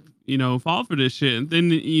not going to, you know, fall for this shit. And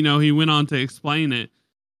then, you know, he went on to explain it,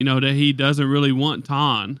 you know, that he doesn't really want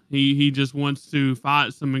Tan. He just wants to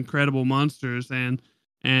fight some incredible monsters and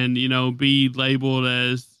you know, be labeled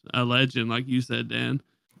as a legend, like you said, Dan.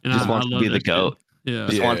 And just wants to be the GOAT. Shit. Yeah.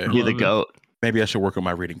 Just wants to be the GOAT. Maybe I should work on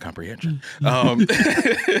my reading comprehension. But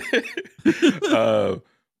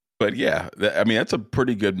yeah, I mean, that's a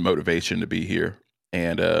pretty good motivation to be here.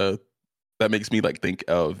 And that makes me like think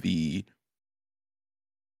of the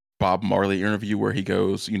Bob Marley interview where he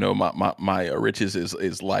goes, you know, my riches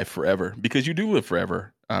is life forever, because you do live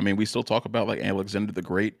forever. I mean, we still talk about like Alexander the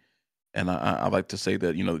Great, and I like to say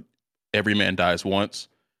that, you know, every man dies once,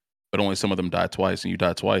 but only some of them die twice, and you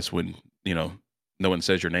die twice when, you know, no one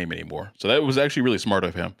says your name anymore. So that was actually really smart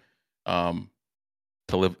of him,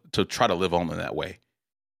 to try to live on in that way.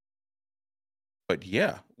 But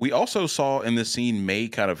yeah, we also saw in this scene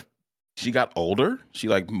May she got older. She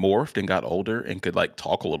like morphed and got older and could like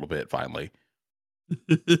talk a little bit finally.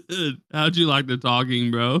 How'd you like the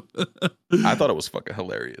talking, bro? I thought it was fucking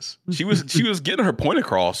hilarious. She was getting her point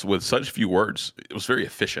across with such few words. It was very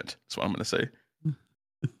efficient. That's what I'm gonna say.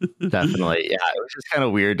 Definitely. Yeah, it was just kind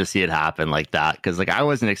of weird to see it happen like that, because like I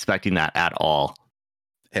wasn't expecting that at all.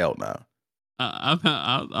 Hell no. I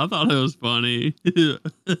thought it was funny.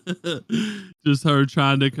 Just her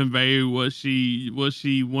trying to convey what she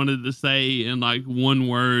wanted to say in like one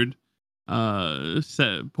word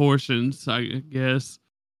set portions, I guess,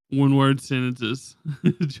 one word sentences,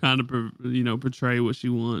 trying to portray what she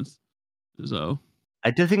wants. So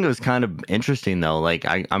I did think it was kind of interesting though. Like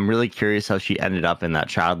I'm really curious how she ended up in that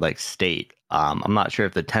childlike state. I'm not sure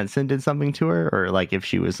if the Tencent did something to her, or like if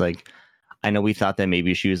she was like, I know we thought that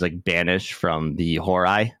maybe she was like banished from the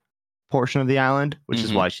Horai portion of the island, which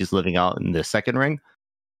is why she's living out in the second ring.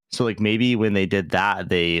 So like maybe when they did that,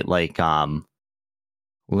 they like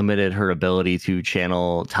limited her ability to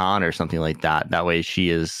channel Tan or something like that. That way she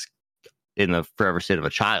is in the forever state of a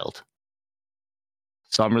child.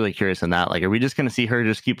 So I'm really curious on that. Like, are we just going to see her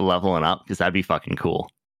just keep leveling up? Because that'd be fucking cool.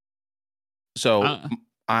 So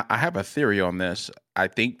I have a theory on this. I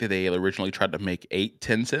think that they originally tried to make 8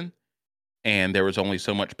 Tenzin, and there was only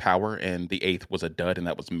so much power, and the 8th was a dud, and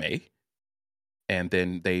that was May. And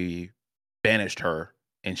then they banished her,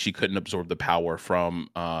 and she couldn't absorb the power from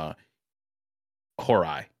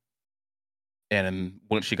Horai. And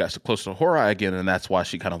once she got so close to Horai again, and that's why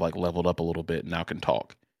she kind of like leveled up a little bit and now can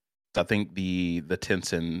talk. So I think the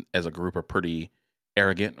Tenzin as a group are pretty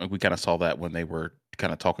arrogant. We kind of saw that when they were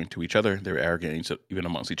kind of talking to each other. They were arrogant even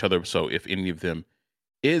amongst each other. So if any of them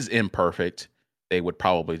is imperfect, they would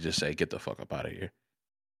probably just say, get the fuck up out of here.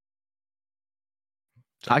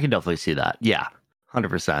 I can definitely see that. Yeah,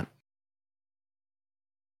 100%.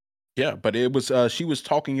 Yeah, but it was, she was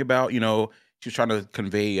talking about, you know, she was trying to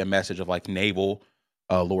convey a message of like naval,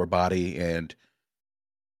 lower body, and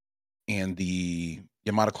the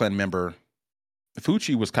Yamada clan member,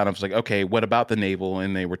 Fuchi, was kind of like, okay, what about the naval?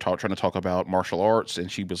 And they were trying to talk about martial arts,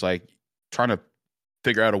 and she was like trying to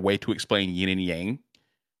figure out a way to explain yin and yang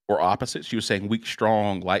or opposites. She was saying weak,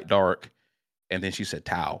 strong, light, dark, and then she said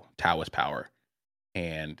Tao. Tao is power.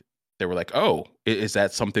 And they were like, oh, is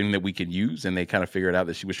that something that we can use? And they kind of figured out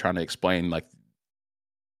that she was trying to explain, like,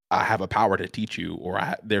 I have a power to teach you, or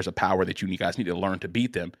there's a power that you guys need to learn to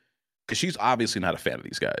beat them. Because she's obviously not a fan of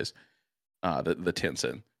these guys, the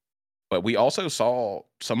Tenzin. But we also saw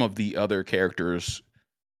some of the other characters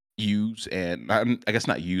use, and I guess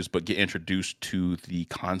not use, but get introduced to the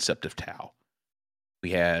concept of Tao.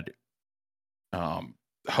 We had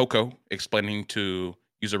Hoko explaining to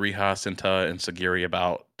Yuzuriha, Senta, and Sagiri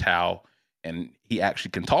about Tao, and he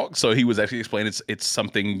actually can talk. So he was actually explaining it's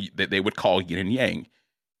something that they would call yin and yang,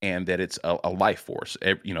 and that it's a life force.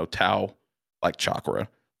 You know, Tao, like chakra,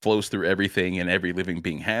 flows through everything and every living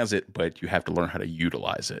being has it, but you have to learn how to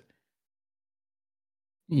utilize it.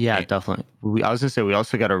 Yeah, And, definitely. I was gonna say we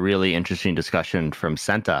also got a really interesting discussion from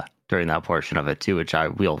Senta during that portion of it too, which I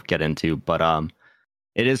will get into. But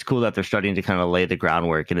it is cool that they're starting to kind of lay the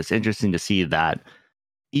groundwork, and it's interesting to see that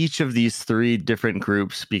each of these three different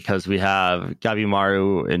groups, because we have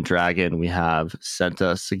Gabimaru and Dragon, we have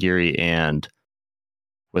Senta, Sagiri, and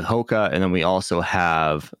with Hoka, and then we also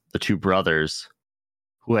have the two brothers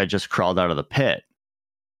who had just crawled out of the pit,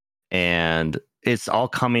 and it's all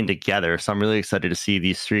coming together. So I'm really excited to see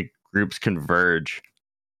these three groups converge,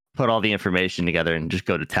 put all the information together, and just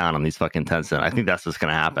go to town on these fucking Tencent. I think that's what's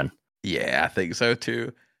going to happen. yeah, I think so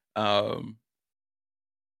too. Um,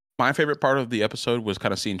 my favorite part of the episode was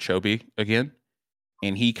kind of seeing Chobi again,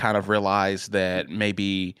 and he kind of realized that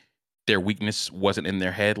maybe their weakness wasn't in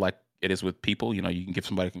their head like it is with people. You know, you can give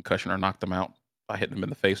somebody a concussion or knock them out by hitting them in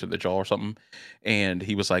the face or the jaw or something. And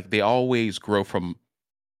he was like, they always grow from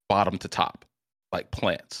bottom to top, like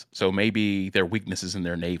plants. So maybe their weakness is in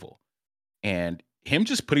their navel. And him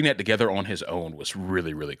just putting that together on his own was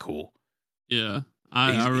really, really cool. Yeah,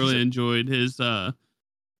 I really enjoyed his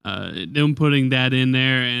them putting that in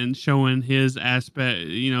there and showing his aspect,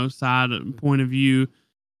 side point of view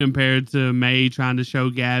compared to May trying to show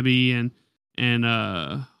Gabby and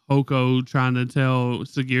Hoko trying to tell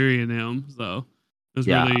Sagiri and him. So it was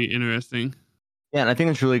really interesting. Yeah, and I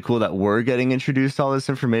think it's really cool that we're getting introduced to all this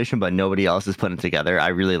information, but nobody else is putting it together. I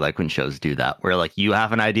really like when shows do that, where like you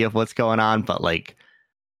have an idea of what's going on, but like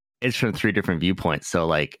it's from three different viewpoints. So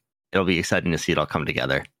like it'll be exciting to see it all come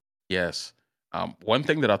together. Yes. One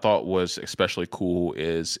thing that I thought was especially cool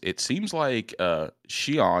is it seems like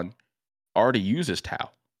Shion already uses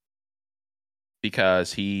Tao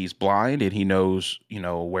because he's blind and he knows,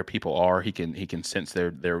 where people are. He can sense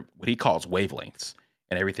their what he calls wavelengths,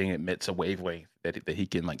 and everything emits a wavelength that he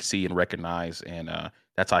can like see and recognize, and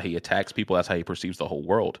that's how he attacks people. That's how he perceives the whole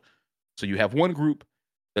world. So you have one group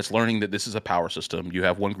that's learning that this is a power system. You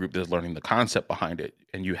have one group that's learning the concept behind it,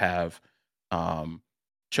 and you have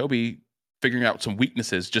Chobi figuring out some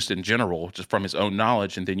weaknesses just in general, just from his own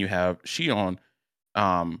knowledge, and then you have Shion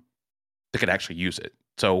that could actually use it.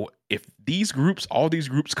 So if all these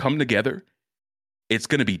groups come together, it's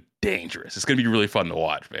going to be dangerous. It's going to be really fun to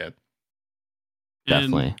watch, man.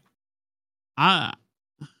 Definitely. And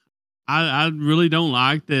I really don't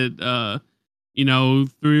like that.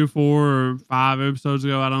 3 or 4 or 5 episodes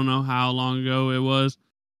ago, I don't know how long ago it was,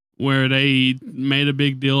 where they made a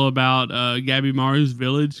big deal about Gabimaru's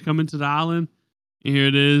village coming to the island. And here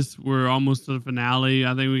it is. We're almost to the finale.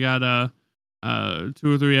 I think we got 2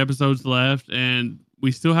 or 3 episodes left, and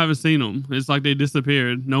we still haven't seen them. It's like they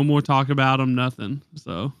disappeared. No more talk about them, nothing.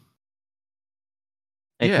 So,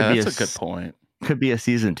 that's a good point. Could be a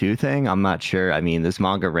season 2 thing. I'm not sure. I mean, this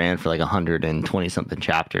manga ran for like 120 something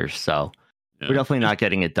chapters, so we're definitely not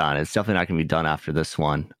getting it done. It's definitely not going to be done after this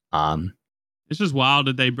one. It's just wild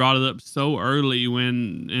that they brought it up so early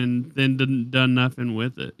and then done nothing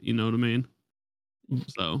with it. You know what I mean?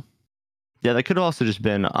 So. Yeah, that could have also just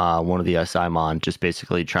been one of the Asaimon just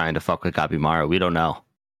basically trying to fuck with Gabimaru. We don't know.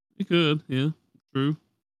 It could, yeah. True.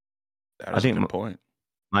 That is a good point.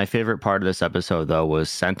 My favorite part of this episode, though, was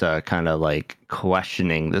Senta kind of like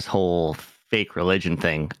questioning this whole fake religion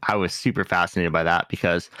thing. I was super fascinated by that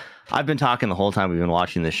because I've been talking the whole time we've been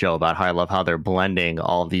watching this show about how I love how they're blending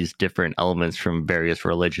all of these different elements from various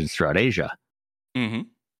religions throughout Asia. Mm-hmm.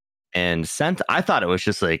 And Senta, I thought it was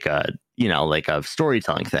just like a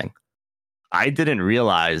storytelling thing. I didn't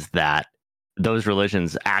realize that those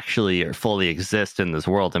religions actually or fully exist in this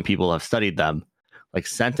world and people have studied them like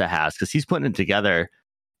Senta has, because he's putting it together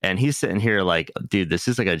and he's sitting here like, dude, this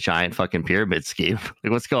is like a giant fucking pyramid scheme.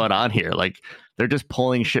 Like, what's going on here? Like, they're just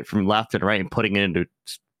pulling shit from left and right and putting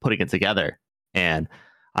it together. And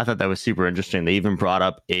I thought that was super interesting. They even brought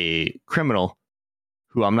up a criminal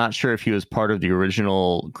who I'm not sure if he was part of the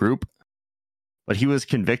original group, but he was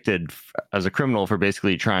convicted as a criminal for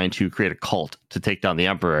basically trying to create a cult to take down the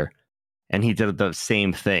emperor. And he did the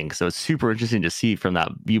same thing. So it's super interesting to see from that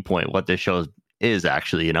viewpoint what this show is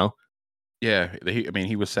actually, Yeah.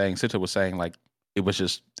 He was saying, Senta was saying, like,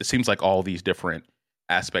 it seems like all these different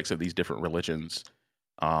aspects of these different religions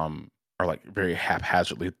are like very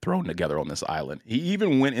haphazardly thrown together on this island. He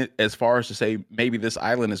even went as far as to say maybe this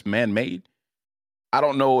island is man-made. I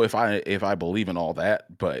don't know if I believe in all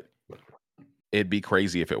that, but it'd be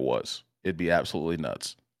crazy if it was. It'd be absolutely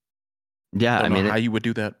nuts. Yeah, I don't know how you would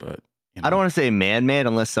do that, but I don't want to say man-made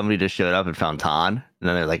unless somebody just showed up and found Tan, and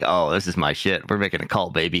then they're like, "Oh, this is my shit. We're making a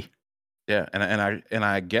cult, baby." Yeah, and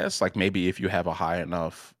I guess like maybe if you have a high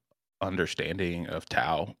enough understanding of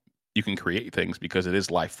Tao, you can create things because it is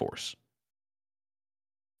life force.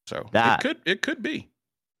 So That it could be.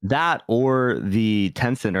 that or the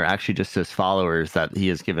Tencent are actually just his followers that he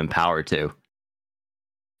has given power to.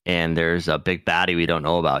 And there's a big baddie we don't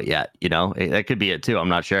know about yet. That could be it too. I'm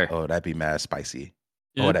not sure. Oh, that'd be mad spicy.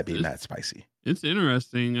 Yeah, That'd be mad spicy. It's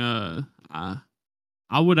interesting. I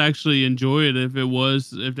would actually enjoy it if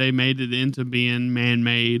they made it into being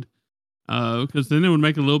man-made. Because then it would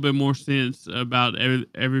make a little bit more sense about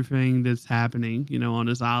everything that's happening, on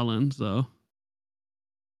this island. So,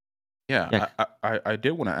 Yeah. I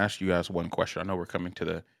did want to ask you guys one question. I know we're coming to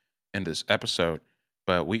the end of this episode,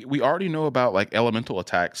 but we already know about like elemental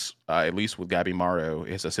attacks, at least with Gabimaru,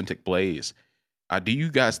 his Authentic Blaze. Do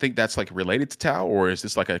you guys think that's like related to Tau, or is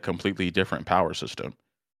this like a completely different power system?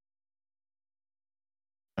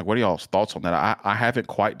 Like, what are y'all's thoughts on that? I haven't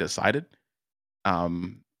quite decided.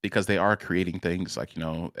 Because they are creating things like,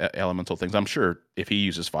 elemental things. I'm sure if he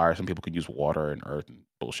uses fire, some people could use water and earth and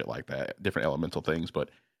bullshit like that, different elemental things. But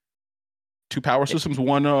two power systems,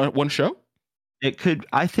 one show.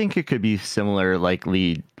 I think it could be similar,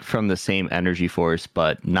 likely from the same energy force,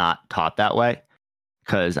 but not taught that way.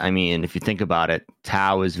 Because I mean, if you think about it,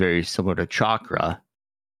 Tau is very similar to chakra,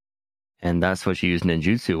 and that's what you use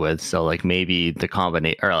ninjutsu with. So like maybe the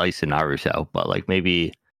combination, or at least in Naruto, but like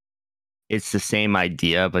maybe it's the same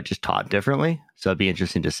idea, but just taught differently. So it'd be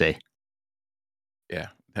interesting to see. Yeah,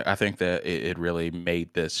 I think that it really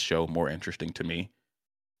made this show more interesting to me.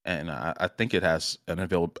 And I think it has an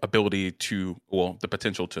ability to, the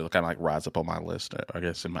potential to kind of like rise up on my list, I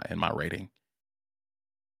guess, in my rating.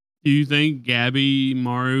 do you think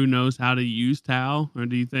Gabimaru knows how to use Tau, or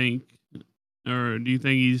do you think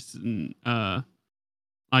he's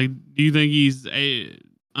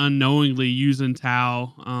unknowingly using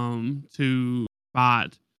Tau to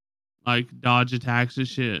fight, like dodge attacks and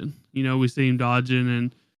shit? We see him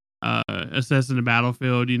dodging and assessing the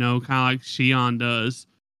battlefield, kind of like Shion does.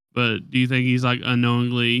 But do you think he's like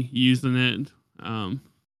unknowingly using it?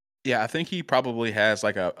 Yeah, I think he probably has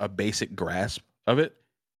like a basic grasp of it,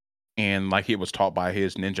 and like he was taught by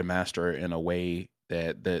his ninja master in a way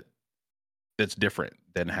that's different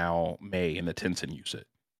than how May and the Tencent use it.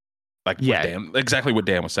 Like, exactly what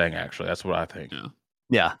Dan was saying. Actually, that's what I think.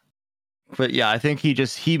 Yeah. But yeah, I think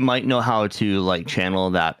he might know how to like channel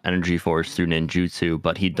that energy force through ninjutsu,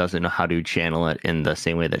 but he doesn't know how to channel it in the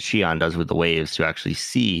same way that Shion does with the waves to actually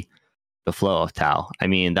see the flow of Tau. I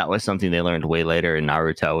mean, that was something they learned way later in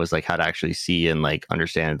Naruto, was like how to actually see and like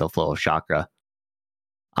understand the flow of chakra.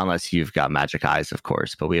 Unless you've got magic eyes, of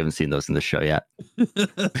course, but we haven't seen those in the show yet.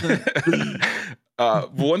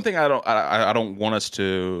 One thing I don't want us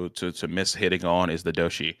to miss hitting on is the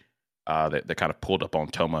Doshi that kind of pulled up on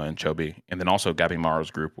Toma and Chobi, and then also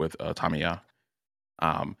Gabimaru's group with Tamiya.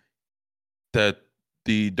 The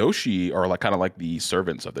Doshi are like kind of like the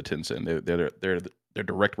servants of the Tencent. They're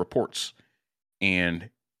direct reports, and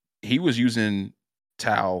he was using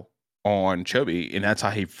Tau on Chobi, and that's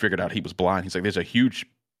how he figured out he was blind. He's like, there's a huge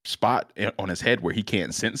spot on his head where he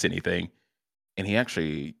can't sense anything, and he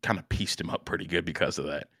actually kind of pieced him up pretty good because of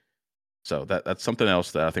that. So that's something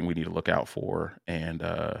else that I think we need to look out for, and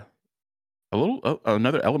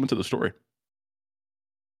another element to the story.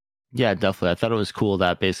 Yeah, definitely. I thought it was cool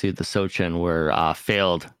that basically the Sochin were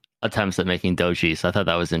failed attempts at making doji. So I thought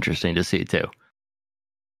that was interesting to see too.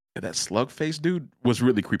 Yeah, that slug face dude was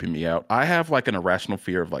really creeping me out. I have like an irrational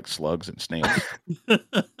fear of like slugs and snails.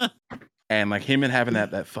 And like him and having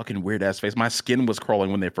that fucking weird ass face. My skin was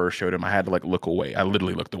crawling when they first showed him. I had to like look away. I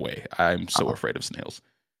literally looked away. I'm so afraid of snails.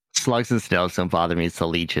 Slugs and snails don't bother me. It's the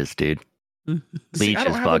leeches, dude. See, I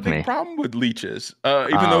don't have a big problem with leeches,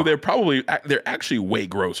 even though they're actually way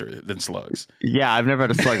grosser than slugs. Yeah, I've never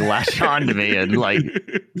had a slug latch on to me and like.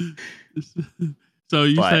 So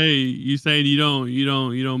you saying you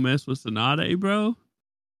don't mess with Tsunade, bro?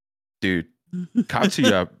 Dude,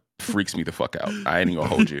 Katsuya freaks me the fuck out. I ain't even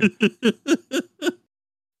gonna hold you.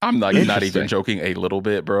 I'm not even joking a little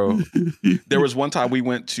bit, bro. There was one time we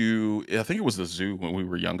went to, I think it was the zoo when we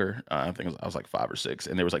were younger. I think I was like 5 or 6,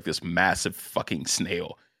 and there was like this massive fucking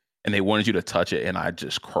snail, and they wanted you to touch it, and I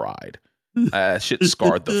just cried. Shit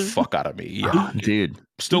scarred the fuck out of me. Yeah, dude.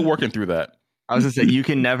 Still working through that. I was gonna say you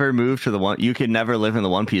can never move to you can never live in the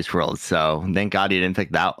One Piece world. So thank God you didn't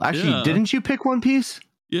pick that. Actually, Didn't you pick One Piece?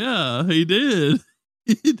 Yeah, he did.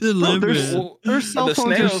 He did live in. There's cell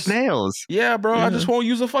phones or snails. Yeah, bro. Yeah. I just won't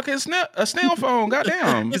use a fucking snail phone.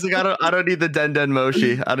 Goddamn. He's like, I don't need the Den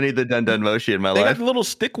Moshi. I don't need the Den Moshi in my life. They got the little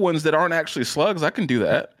stick ones that aren't actually slugs. I can do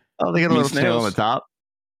that. Oh, they got a little snail on the top.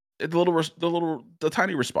 The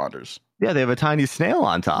tiny responders. Yeah, they have a tiny snail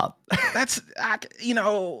on top. That's I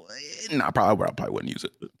probably wouldn't use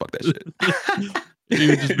it. Fuck that shit. He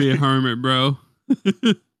would just be a hermit, bro.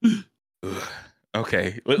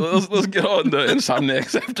 Okay, let's get on the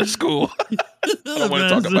Insomniacs after school. I don't want to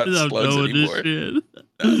talk about slugs anymore.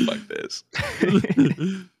 Nah, fuck this.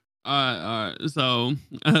 All right. So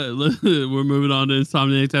we're moving on to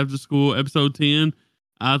Insomniacs After School, episode 10.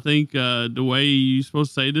 I think the way you're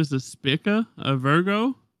supposed to say this is Spica, a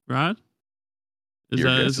Virgo, right? Your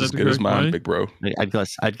guess is as good as mine, big bro. I'd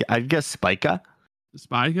guess Spica.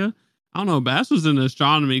 Spica? I don't know. Bass was in the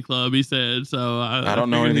astronomy club, he said. So I don't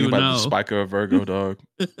know anything about the Spica or Virgo, dog.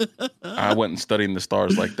 I wasn't studying the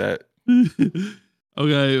stars like that.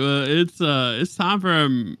 Okay, well, it's time for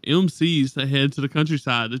MCs to head to the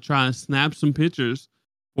countryside to try and snap some pictures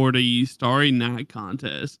for the Starry Night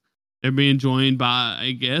contest. They're being joined by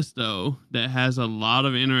a guest, though, that has a lot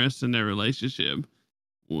of interest in their relationship,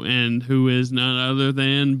 and who is none other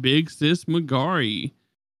than Big Sis Magari.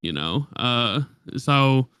 You know,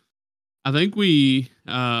 so I think we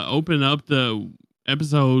open up the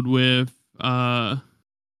episode with I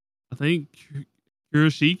think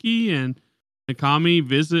Kurashiki and Nakami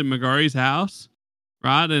visit Magari's house,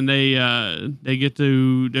 right? And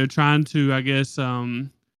they're trying to, I guess,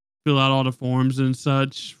 fill out all the forms and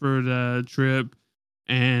such for the trip,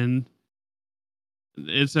 and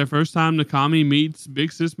it's their first time Nakami meets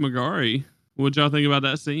Big Sis Magari. What y'all think about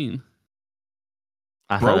that scene?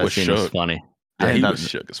 I thought that scene was funny. Yeah, he was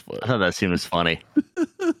shook as fuck. I thought that scene was funny.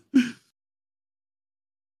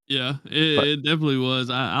 Yeah, it definitely was.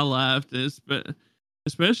 I laughed,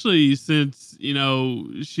 especially since, you know,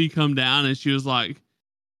 she come down and she was like,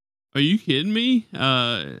 "Are you kidding me,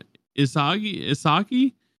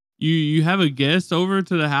 Isaki? You have a guest over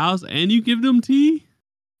to the house and you give them tea?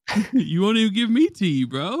 You won't even give me tea,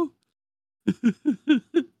 bro."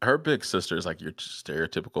 Her big sister is like your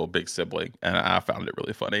stereotypical big sibling, and I found it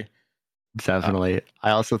really funny. Definitely. I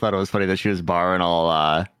also thought it was funny that she was borrowing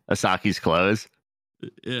all Asaki's clothes.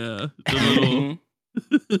 Yeah, the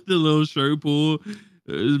little shirt pull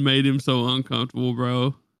made him so uncomfortable,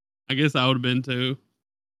 bro. I guess I would have been too.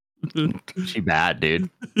 She bad, dude.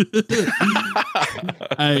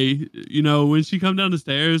 Hey, you know, when she come down the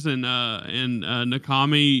stairs and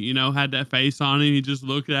Nakami, you know, had that face on him, he just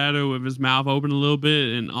looked at her with his mouth open a little bit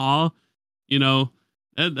in awe. You know,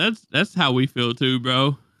 that's how we feel too,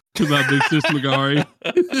 bro. About Big Sis Magari.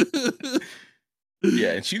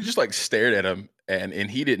 Yeah, and she just like stared at him,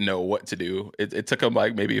 and he didn't know what to do. It took him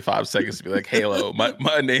like maybe 5 seconds to be like, "Hey, hello,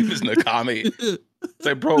 my name is Nakami." It's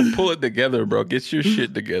like, bro, pull it together, bro. Get your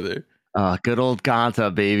shit together. Good old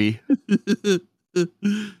Ganta, baby.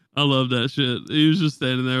 I love that shit. He was just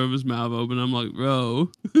standing there with his mouth open. I'm like,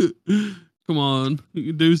 bro, come on, you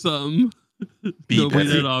can do something. Don't be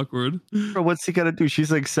that awkward. Bro, what's he gonna do?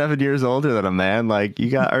 She's like 7 years older than him, man. Like,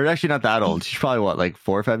 you got, or actually not that old. She's probably what, like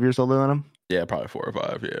 4 or 5 years older than him? Yeah, probably 4 or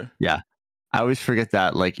 5. Yeah. Yeah. I always forget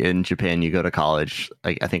that, like, in Japan, you go to college,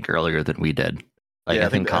 like, I think earlier than we did. Like, yeah, I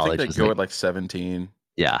think college they was go at like 17.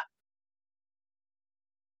 Yeah.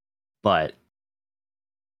 But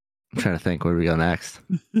I'm trying to think, where do we go next?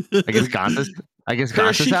 I guess Ganta's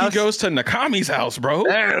Kurashiki house goes to Nakami's house, bro.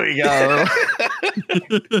 There we go.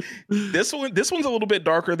 This one's a little bit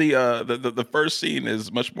darker. The first scene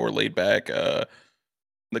is much more laid back.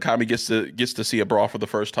 Nakami gets to see a bra for the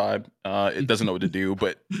first time. It doesn't know what to do,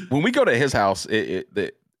 but when we go to his house,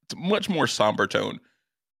 it's much more somber tone.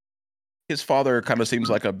 His father kind of seems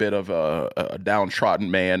like a bit of a downtrodden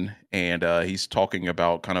man, and he's talking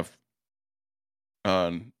about kind of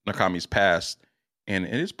Nakami's past, and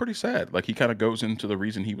it is pretty sad. Like, he kind of goes into the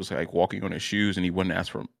reason he was like walking on his shoes, and he wouldn't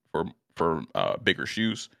ask for bigger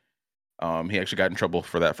shoes. He actually got in trouble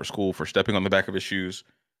for that for school, for stepping on the back of his shoes.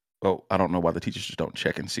 Well, I don't know why the teachers just don't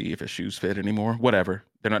check and see if his shoes fit anymore. Whatever.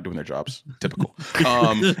 They're not doing their jobs. Typical.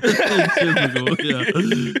 Typical,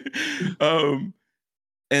 yeah.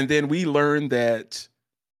 And then we learned that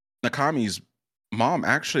Nakami's mom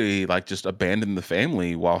actually like just abandoned the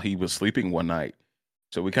family while he was sleeping one night.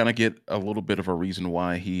 So we kind of get a little bit of a reason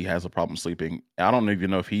why he has a problem sleeping. I don't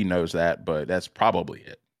even know if he knows that, but that's probably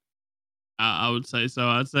it. I would say so.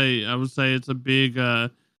 I would say it's a big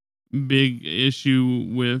issue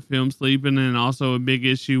with him sleeping, and also a big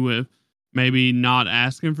issue with maybe not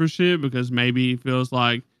asking for shit, because maybe he feels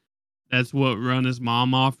like that's what run his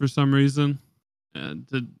mom off for some reason.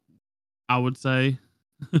 I would say.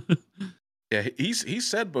 Yeah, he's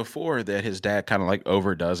said before that his dad kind of like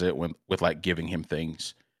overdoes it with like giving him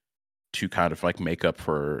things to kind of like make up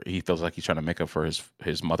for. He feels like he's trying to make up for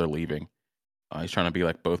his mother leaving. He's trying to be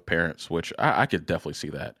like both parents, which I could definitely see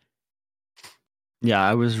that. Yeah,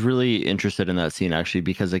 I was really interested in that scene actually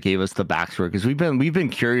because it gave us the backstory because we've been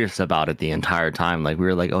curious about it the entire time. Like we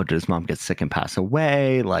were like, oh, did his mom get sick and pass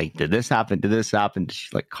away? Like, did this happen? Did this happen? Did she,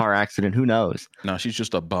 like, car accident? Who knows? No, she's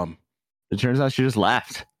just a bum. It turns out she just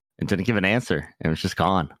left and didn't give an answer and was just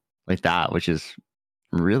gone like that, which is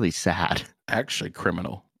really sad. Actually,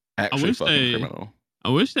 criminal. Actually, fucking criminal. I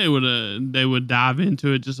wish they would dive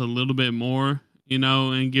into it just a little bit more,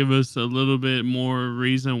 and give us a little bit more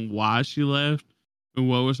reason why she left and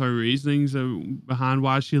what was her reasonings behind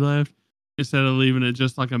why she left, instead of leaving it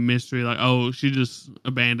just like a mystery, like, oh, she just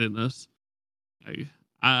abandoned us. Like,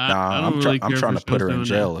 I don't really care. I'm trying to put her in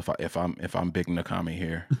jail that. if I'm big Nakami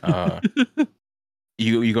here.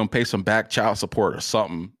 You gonna pay some back child support or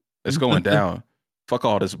something? It's going down. Fuck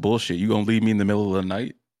all this bullshit. You gonna leave me in the middle of the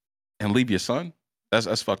night and leave your son?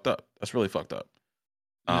 That's fucked up. That's really fucked up.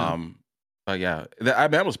 Yeah. But yeah,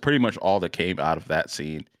 that was pretty much all that came out of that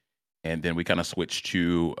scene. And then we kind of switched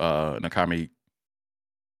to Nakami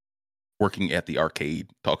working at the arcade,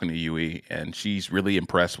 talking to Yui, and she's really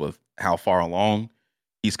impressed with how far along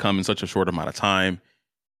he's come in such a short amount of time.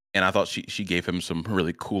 And I thought she gave him some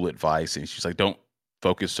really cool advice. And she's like, don't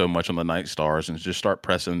focus so much on the night stars and just start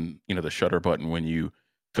pressing, the shutter button when you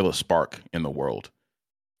feel a spark in the world.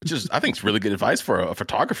 Which is, I think, it's really good advice for a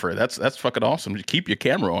photographer. That's fucking awesome. Just keep your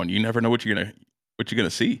camera on. You never know what you're gonna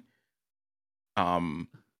see.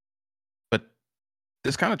 But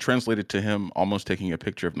this kind of translated to him almost taking a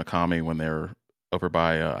picture of Nakami when they're over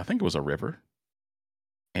by I think it was a river,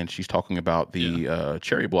 and she's talking about the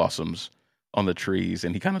cherry blossoms on the trees,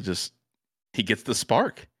 and he gets the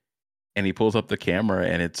spark, and he pulls up the camera,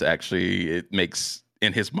 and it makes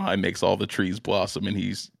in his mind makes all the trees blossom, and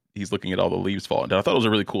he's looking at all the leaves falling down. I thought it was a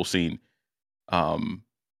really cool scene. What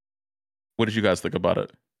did you guys think about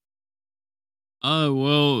it?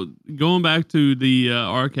 Well, going back to the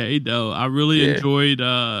arcade though, I really enjoyed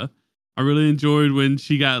when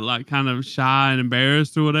she got like kind of shy and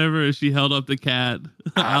embarrassed or whatever, and she held up the cat.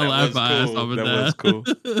 I laughed my ass off at that. Was cool.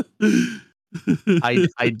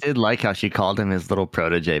 I did like how she called him his little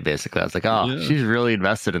protege, basically. I was like, oh, she's really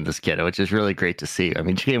invested in this kid, which is really great to see. I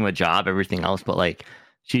mean, she gave him a job, everything else, but like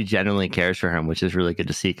she genuinely cares for him, which is really good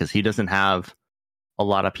to see because he doesn't have a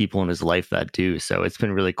lot of people in his life that do. So it's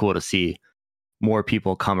been really cool to see more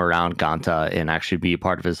people come around Ganta and actually be a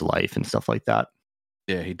part of his life and stuff like that.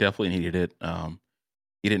 Yeah, he definitely needed it.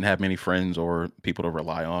 He didn't have many friends or people to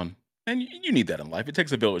rely on. And you need that in life. It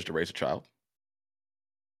takes a village to raise a child.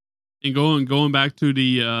 And going back to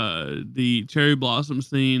the cherry blossom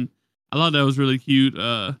scene, I thought that was really cute.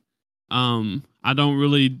 I don't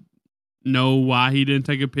really know why he didn't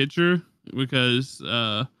take a picture because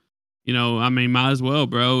I mean, might as well,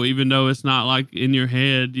 bro. Even though it's not like in your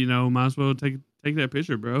head, might as well take that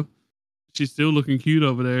picture, bro. She's still looking cute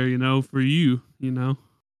over there, for you.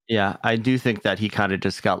 Yeah, I do think that he kind of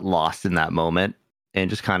just got lost in that moment and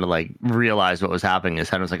just kind of like realized what was happening. His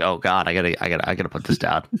head was like, "Oh God, I gotta put this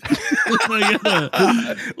down."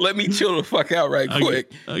 Let me chill the fuck out right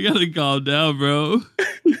quick. I gotta calm down, bro.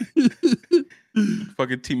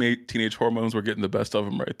 Fucking teenage hormones were getting the best of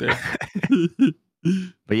him right there.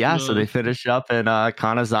 But yeah, so they finish up in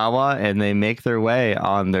Kanazawa and they make their way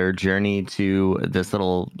on their journey to this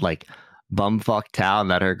little like bumfuck town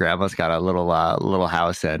that her grandma's got a little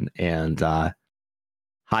house in, and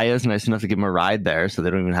Haya's nice enough to give them a ride there, so they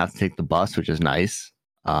don't even have to take the bus, which is nice.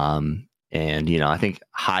 And I think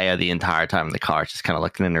Haya the entire time in the car is just kind of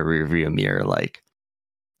looking in her rearview mirror, like,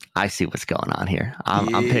 I see what's going on here. I'm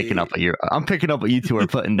picking up what you two are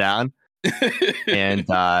putting down. And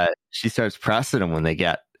she starts pressing them when they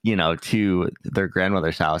get to their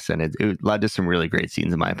grandmother's house, and it led to some really great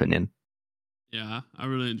scenes in my opinion. Yeah, I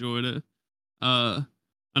really enjoyed it.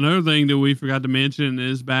 Another thing that we forgot to mention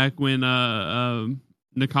is back when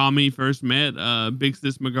Nakami first met Big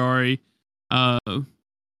Sis Magari,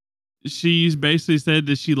 she's basically said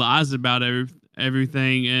that she lies about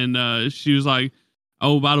everything, and she was like,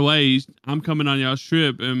 "Oh, by the way, I'm coming on y'all's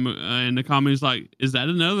trip," and Nakami's like, "Is that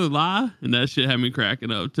another lie?" And that shit had me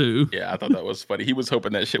cracking up too. Yeah, I thought that was funny. He was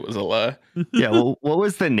hoping that shit was a lie. Yeah, well, what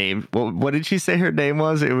was the name? What did she say her name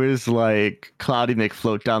was? It was like Cloudy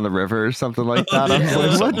McFloat Down the River or something like that. I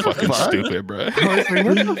was like, what fucking stupid, bro. I was like,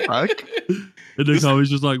 what the fuck? And Nakami's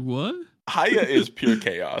just like, what? Haya is pure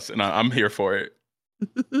chaos, and I'm here for it.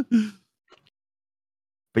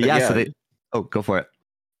 But yeah, so they... Oh, go for it.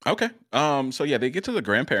 Okay. So yeah, they get to the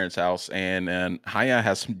grandparents' house, and Haya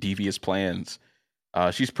has some devious plans.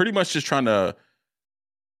 She's pretty much just trying to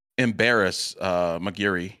embarrass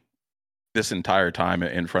Magiri this entire time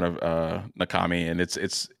in front of Nakami, and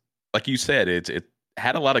it's like you said, it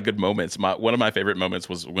had a lot of good moments. One of my favorite moments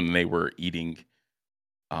was when they were eating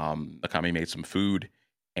Nakami made some food,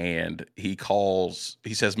 and he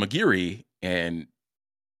says Magiri, and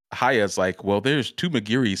Haya's like, well, there's two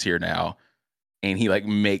Magiris here now, and he like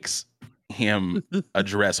makes him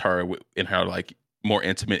address her in her like more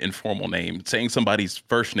intimate, informal name. Saying somebody's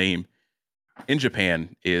first name in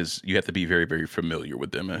Japan is you have to be very, very familiar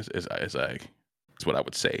with them, as what I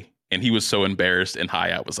would say. And he was so embarrassed, and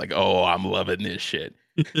Haya was like, "Oh, I'm loving this shit."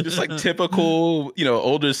 Just like typical,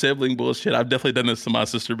 older sibling bullshit. I've definitely done this to my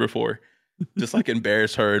sister before. Just like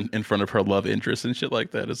embarrass her in front of her love interest and shit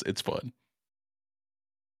like that. It's fun.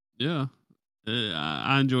 Yeah,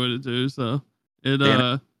 I enjoyed it too. So it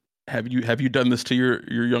Dan, have you done this to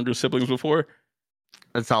your younger siblings before?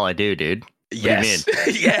 That's all I do, dude. Yes. What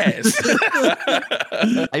do you mean? Yes.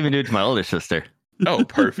 I even do it to my older sister. Oh,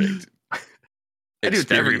 perfect. I do it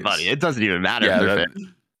to everybody. It doesn't even matter if they're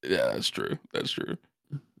fans. Yeah, that's true. That's true.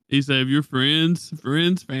 He said, if you're friends,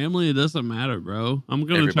 family, it doesn't matter, bro. I'm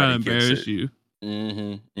going to try to embarrass you.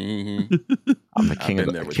 Mm-hmm. Mm-hmm. I'm the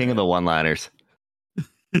king of the one-liners.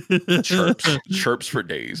 Chirps for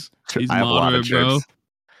days. He's I have a lot of chirps. Bro.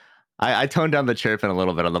 I toned down the chirping a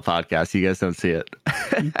little bit on the podcast. You guys don't see it.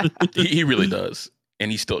 He really does.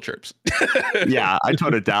 And he still chirps. Yeah, I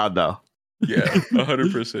toned it down though. Yeah,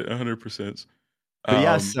 100%. 100%. But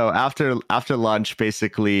yeah, so after lunch,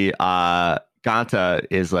 basically, Ganta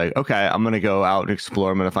is like, okay, I'm gonna go out and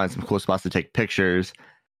explore. I'm gonna find some cool spots to take pictures.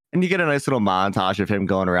 And you get a nice little montage of him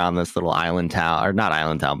going around this little island town, or not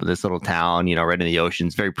island town, but this little town, right in the ocean.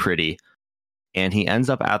 It's very pretty. And he ends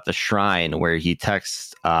up at the shrine where he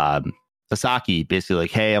texts Sasaki, basically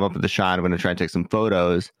like, hey, I'm up at the shrine. I'm gonna try and take some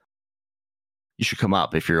photos. You should come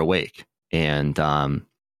up if you're awake. And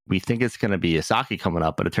we think it's gonna be Sasaki coming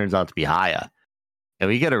up, but it turns out to be Haya. And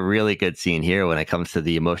we get a really good scene here when it comes to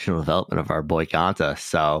the emotional development of our boy Ganta.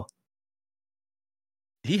 So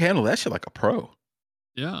he handled that shit like a pro.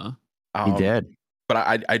 Yeah, he did.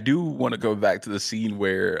 But I do want to go back to the scene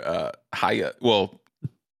where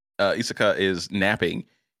Isaka is napping,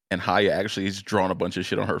 and Haya actually is drawing a bunch of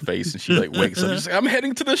shit on her face, and she like wakes up. She's like, "I'm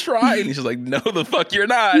heading to the shrine." And she's like, "No, the fuck you're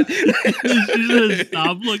not." She said,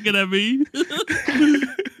 "Stop looking at me."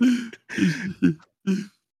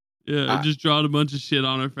 Yeah, just drawing a bunch of shit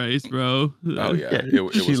on her face, bro. Oh yeah, it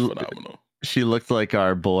was phenomenal. She looked like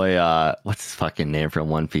our boy. What's his fucking name from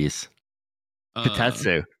One Piece?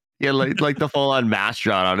 Katetsu. Yeah, like the full on mask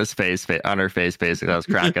drawn on his face, on her face. Basically, I was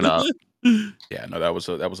cracking up. Yeah, no, that was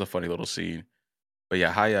a funny little scene. But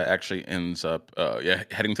yeah, Haya actually ends up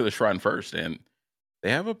heading to the shrine first, and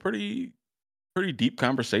they have a pretty deep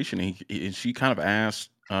conversation. She kind of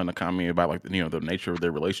asked Nakami about like the nature of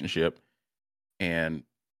their relationship, and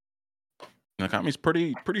Nakami's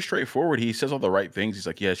pretty straightforward. He says all the right things. He's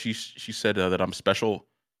like, yeah, she said that I'm special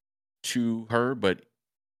to her, but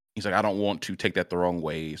he's like, I don't want to take that the wrong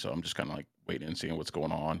way, so I'm just kind of like waiting and seeing what's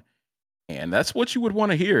going on. And that's what you would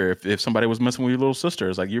want to hear if somebody was messing with your little sister.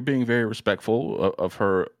 It's like, you're being very respectful of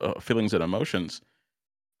her feelings and emotions.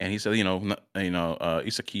 And he said,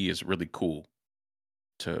 Isaki is really cool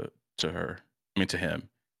to her. I mean, to him.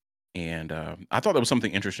 And I thought there was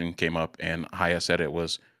something interesting came up, and Haya said it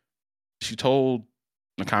was, she told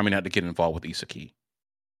Nakami not to get involved with Isaki.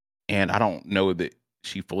 And I don't know that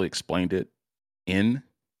she fully explained it in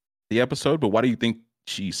the episode, but why do you think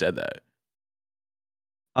she said that?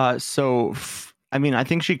 I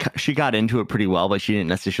think she got into it pretty well, but she didn't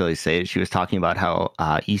necessarily say it. She was talking about how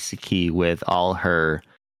Isaki, with all her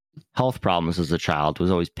health problems as a child,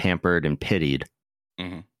 was always pampered and pitied.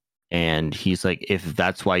 Mm-hmm. And he's like, if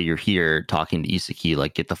that's why you're here talking to Isaki,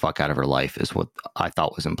 like, get the fuck out of her life, is what I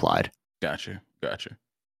thought was implied. Gotcha.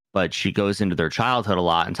 But she goes into their childhood a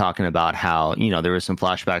lot and talking about how, there was some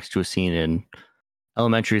flashbacks to a scene in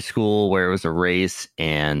elementary school where it was a race,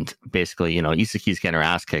 and basically, Isaki's getting her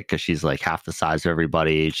ass kicked because she's like half the size of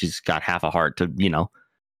everybody. She's got half a heart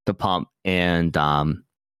to pump, and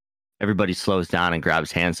everybody slows down and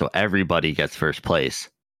grabs hands, so everybody gets first place,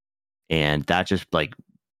 and that just like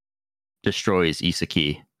destroys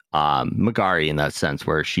Isaki, Magari, in that sense,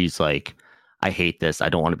 where she's like, I hate this. I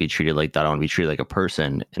don't want to be treated like that. I want to be treated like a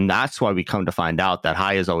person. And that's why we come to find out that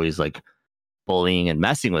Hai is always like bullying and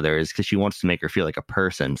messing with her, is because she wants to make her feel like a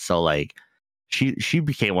person. So like she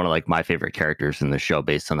became one of like my favorite characters in the show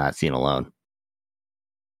based on that scene alone.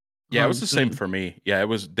 Yeah, it was the same for me. Yeah, it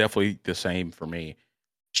was definitely the same for me.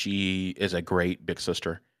 She is a great big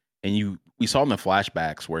sister. And we saw in the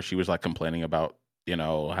flashbacks where she was like complaining about,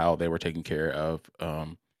 how they were taking care of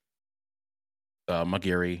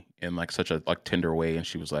Magiri in like such a like tender way, and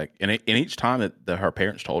she was like, and each time that her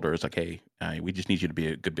parents told her, it's like, hey, we just need you to be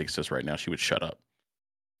a good big sis right now, she would shut up.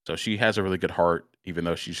 So she has a really good heart, even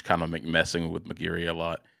though she's kind of messing with Magiri a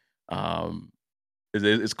lot.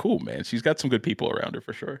 It's cool, man. She's got some good people around her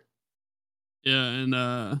for sure. Yeah, and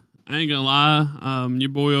I ain't gonna lie, your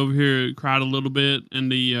boy over here cried a little bit in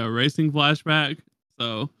the racing flashback.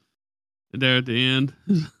 So there at the end,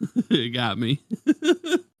 it got me.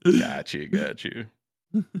 Got you.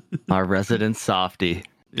 Our resident softie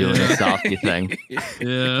doing a softie thing.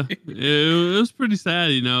 Yeah, it was pretty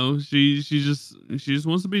sad. You know, she just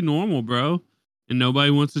wants to be normal, bro, and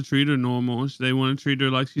nobody wants to treat her normal. They want to treat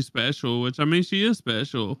her like she's special, which I mean, she is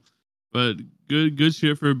special. But good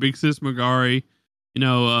shit for Big Sis Magari. You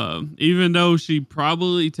know, even though she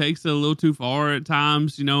probably takes it a little too far at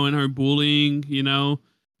times, you know, in her bullying, you know,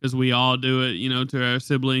 because we all do it, you know, to our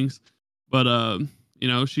siblings. But you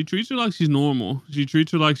know, she treats her like she's normal. She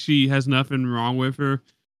treats her like she has nothing wrong with her.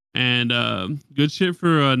 And good shit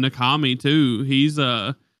for Nakami too. He's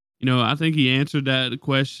you know, I think he answered that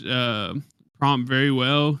question prompt very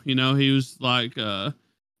well. You know, he was like you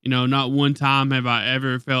know, not one time have I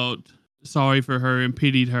ever felt sorry for her and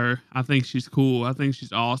pitied her. I think she's cool. I think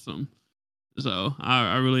she's awesome. So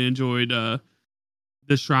I really enjoyed the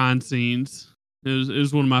shrine scenes. It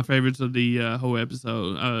was one of my favorites of the whole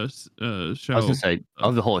episode show. I was gonna say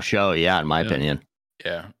of the whole show, yeah, in my opinion.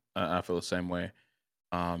 Yeah, I feel the same way.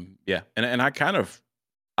 Yeah, and I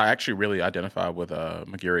actually really identify with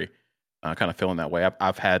Magiri, kind of feeling that way.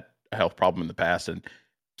 I've had a health problem in the past, and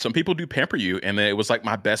some people do pamper you, and it was like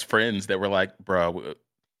my best friends that were like, bro.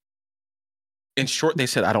 In short, they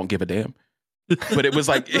said, I don't give a damn. But it was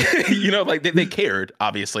like, you know, like they cared,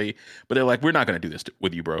 obviously. But they're like, we're not going to do this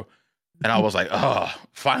with you, bro. And I was like, oh,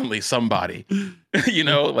 finally somebody. You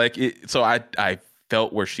know, like, so I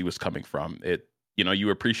felt where she was coming from. It, you know, you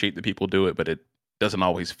appreciate that people do it, but it doesn't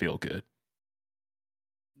always feel good.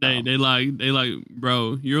 They like,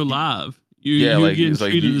 bro, you're alive. Yeah, you're like, getting it's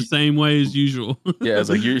like treated the same way as usual. Yeah, it's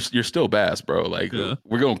like, you're still bass, bro. Like,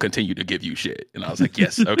 we're going to continue to give you shit. And I was like,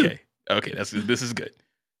 yes, okay. Okay, this is good.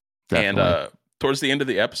 Definitely. And towards the end of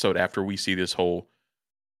the episode, after we see this whole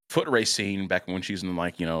foot race scene back when she's in,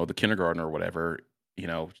 like, you know, the kindergarten or whatever, you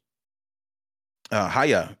know,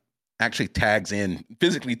 Haya actually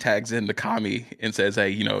physically tags in Nakami and says, hey,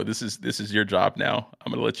 you know, this is your job now.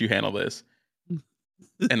 I'm gonna let you handle this.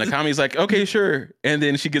 And Nakami's like, okay, sure. And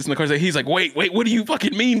then she gets in the car and he's like, wait, what do you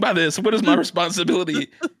fucking mean by this? What is my responsibility?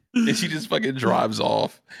 And she just fucking drives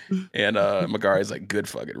off. And Magari's like, good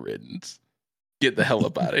fucking riddance. Get the hell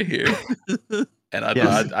up out of here. And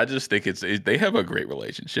I just think they have a great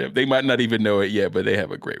relationship. They might not even know it yet, but they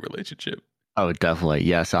have a great relationship. Oh, definitely.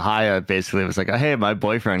 Yeah. So Haya basically was like, oh, hey, my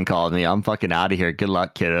boyfriend called me. I'm fucking out of here. Good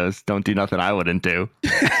luck, kiddos. Don't do nothing I wouldn't do.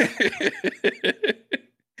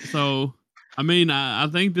 So, I mean, I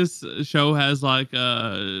think this show has like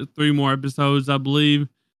 3 more episodes, I believe.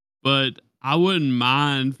 But I wouldn't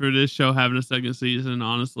mind for this show having a second season,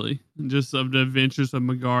 honestly. Just of the adventures of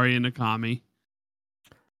Magari and Nakami.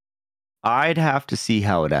 I'd have to see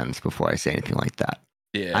how it ends before I say anything like that.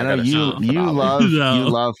 Yeah, I know you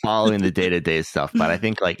love following the day-to-day stuff, but I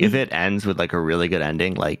think like if it ends with like a really good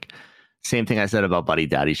ending, like same thing I said about Buddy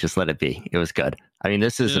Daddies, just let it be. It was good. I mean,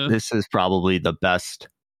 this is probably the best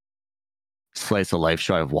slice of life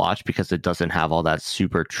show I've watched because it doesn't have all that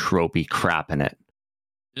super tropey crap in it.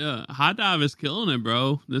 Yeah, High Dive is killing it,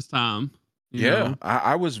 bro, this time. You know?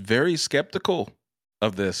 I was very skeptical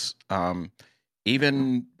of this.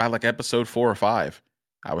 Even by like episode 4 or 5,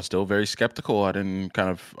 I was still very skeptical. I didn't kind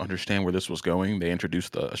of understand where this was going. They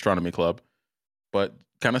introduced the astronomy club, but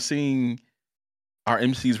kind of seeing our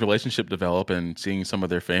MC's relationship develop and seeing some of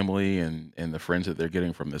their family and the friends that they're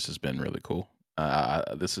getting from this has been really cool.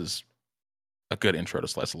 This is a good intro to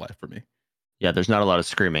Slice of Life for me. Yeah, there's not a lot of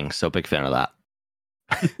screaming, so big fan of that.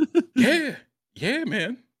 Yeah,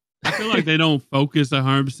 man. I feel like they don't focus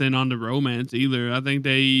 100% on the romance either. I think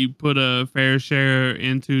they put a fair share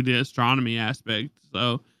into the astronomy aspect.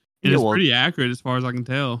 So it's pretty accurate as far as I can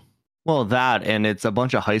tell. Well, that, and it's a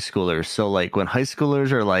bunch of high schoolers. So like when high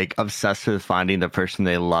schoolers are like obsessed with finding the person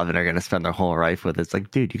they love and are going to spend their whole life with, it's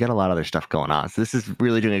like, dude, you got a lot of other stuff going on. So this is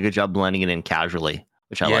really doing a good job blending it in casually,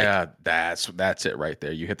 which I like. Yeah, that's it right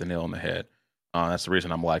there. You hit the nail on the head. That's the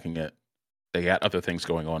reason I'm liking it. They got other things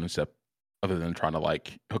going on except other than trying to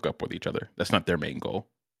like hook up with each other. That's not their main goal.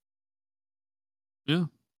 Yeah.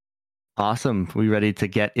 Awesome. We ready to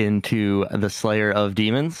get into the Slayer of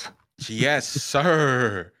Demons? Yes,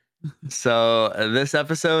 sir. So this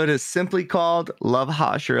episode is simply called Love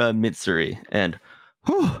Hashira Mitsuri. And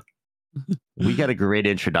we got a great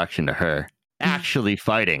introduction to her actually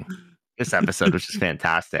fighting this episode, which is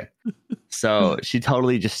fantastic. So she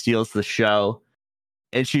totally just steals the show.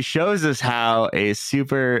 And she shows us how a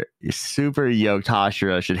super yoked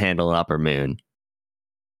Hashira should handle an upper moon.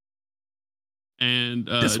 and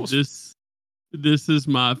This was- this is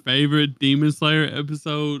my favorite Demon Slayer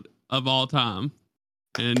episode of all time,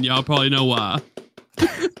 and y'all probably know why.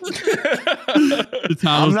 The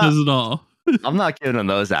title says it all. I'm not giving them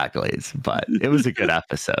those accolades, but it was a good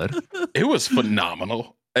episode. It was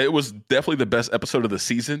phenomenal. It was definitely the best episode of the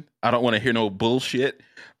season. I don't want to hear no bullshit.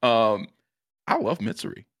 I love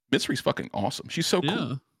Mitsuri. Mitsuri's fucking awesome. She's so cool.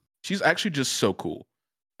 Yeah. She's actually just so cool.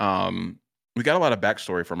 We got a lot of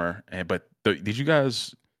backstory from her, but did you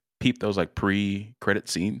guys peep those like pre-credit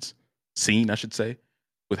scene, I should say,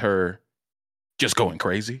 with her just going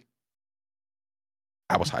crazy?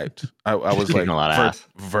 I was hyped. I was like a lot of ass.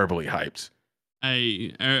 verbally hyped.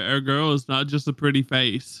 Hey, our girl is not just a pretty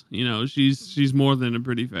face. You know, she's more than a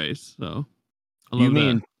pretty face. So I love You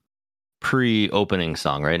mean that. pre-opening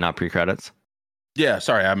song, right? Not pre-credits? Yeah,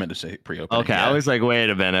 sorry, I meant to say pre-opening. Okay, yeah. I was like, wait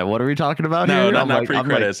a minute, what are we talking about No, here? not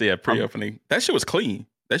pre-credits. Yeah, pre-opening. That shit was clean.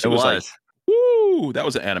 That shit It was like, was. woo! That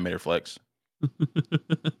was an animator flex.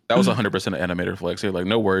 That was 100% an animator flex. They're like,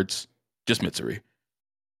 no words, just Mitsuri.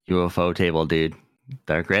 UFO table, dude.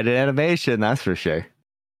 They're great at animation, that's for sure.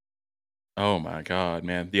 Oh my god,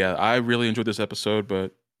 man. Yeah, I really enjoyed this episode,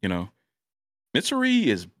 but you know, Mitsuri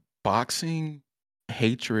is boxing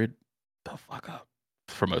hatred the fuck up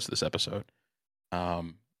for most of this episode.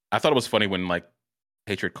 I thought it was funny when like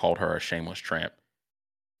hatred called her a shameless tramp,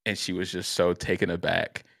 and she was just so taken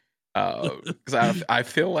aback. Because I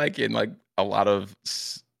feel like in like a lot of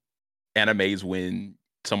animes, when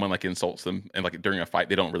someone like insults them and like during a fight,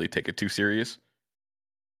 they don't really take it too serious.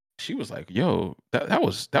 She was like, "Yo,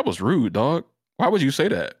 that was rude, dog. Why would you say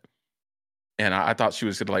that?" And I thought she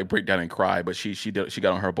was gonna like break down and cry, but she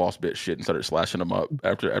got on her boss bitch shit and started slashing him up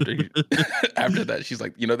after after that. She's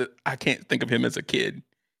like, that I can't think of him as a kid.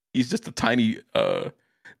 He's just a tiny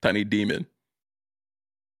demon.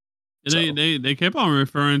 They kept on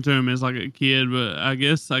referring to him as like a kid, but I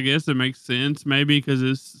guess it makes sense maybe because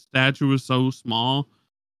his stature was so small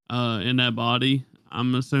in that body.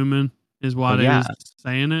 I'm assuming is why they was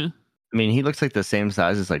saying it. I mean, he looks like the same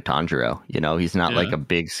size as like Tanjiro. He's not like a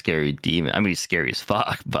big scary demon. I mean, he's scary as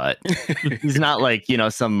fuck, but he's not like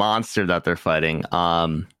some monster that they're fighting.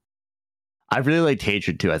 I really liked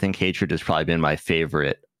Hatred too. I think Hatred has probably been my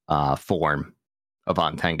favorite form of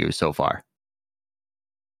Antengu so far.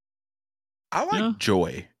 I like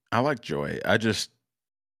Joy. I just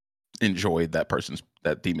enjoyed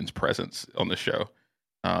that demon's presence on the show.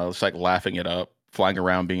 It's like laughing it up, flying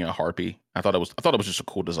around, being a harpy. I thought it was just a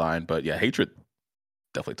cool design. But yeah, Hatred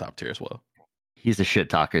definitely top tier as well. He's a shit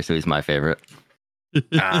talker, so he's my favorite.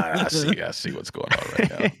 I see what's going on right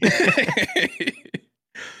now.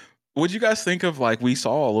 What'd you guys think of like we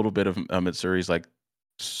saw a little bit of Mitsuri's like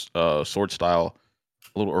sword style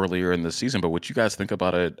a little earlier in the season, but what you guys think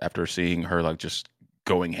about it after seeing her like just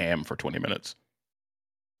going ham for 20 minutes?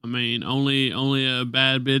 I mean, only a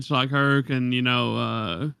bad bitch like her can,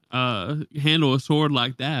 handle a sword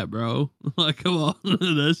like that, bro. Like, come on,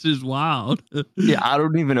 that's just wild. Yeah, I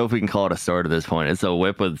don't even know if we can call it a sword at this point. It's a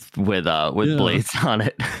whip with blades on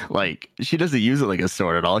it. Like, she doesn't use it like a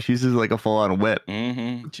sword at all. She uses like a full on whip.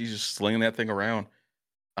 Mm-hmm. She's just slinging that thing around.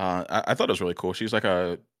 I thought it was really cool. She's like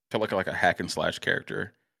felt like a hack and slash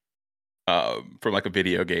character from like a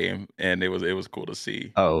video game, and it was cool to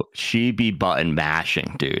see. Oh, she be button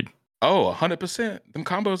mashing, dude. Oh, 100%. Them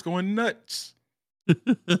combos going nuts.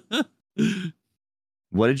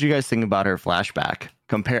 What did you guys think about her flashback?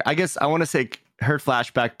 I guess I want to say her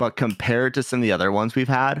flashback, but compared to some of the other ones we've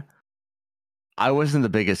had, I wasn't the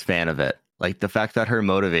biggest fan of it. Like the fact that her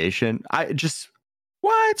motivation,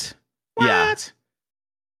 What? Yeah.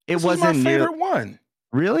 It This wasn't was my favorite one.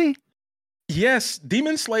 Really? Yes,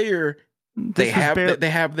 Demon Slayer. They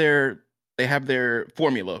have their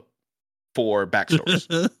formula for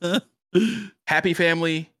backstories. Happy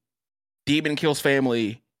family, demon kills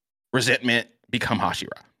family, resentment, become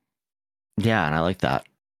Hashira. Yeah, and I like that.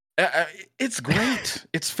 It's great.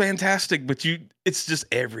 It's fantastic, but it's just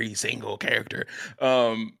every single character.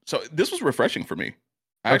 So this was refreshing for me.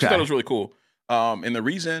 I actually thought it was really cool. And the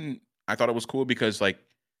reason I thought it was cool because like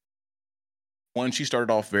one, she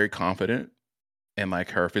started off very confident and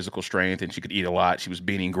like her physical strength, and she could eat a lot. She was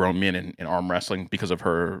beating grown men in arm wrestling because of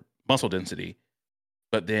her muscle density.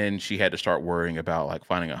 But then she had to start worrying about like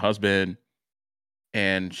finding a husband,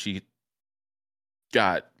 and she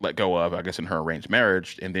got let go of, I guess, in her arranged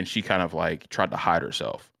marriage. And then she kind of like tried to hide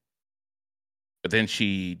herself. But then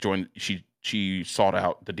she sought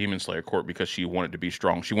out the Demon Slayer Court because she wanted to be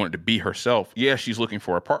strong. She wanted to be herself. Yeah, she's looking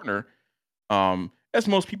for a partner, as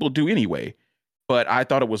most people do anyway. But I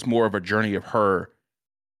thought it was more of a journey of her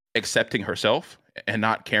accepting herself and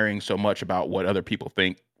not caring so much about what other people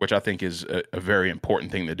think which I think is a very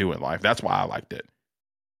important thing to do in life. That's why I liked it.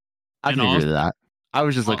 I can agree with that. I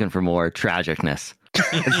was just looking for more tragicness.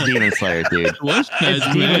 It's Demon Slayer, dude. What's tragic,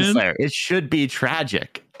 It's Demon man? Slayer. It should be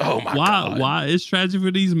tragic. Oh my god! Why? It's tragic for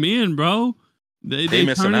these men, bro. They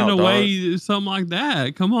missing turning out, away something like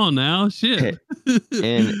that. Come on now, shit.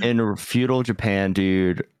 In feudal Japan,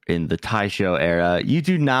 dude, in the Taisho era, you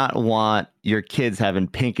do not want your kids having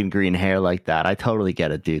pink and green hair like that. I totally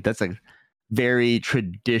get it, dude. That's a very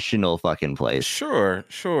traditional fucking place. Sure.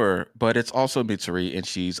 But it's also Mitsuri, and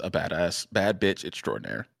she's a badass, bad bitch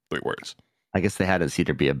extraordinaire. 3 words. I guess they had to see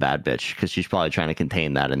her be a bad bitch because she's probably trying to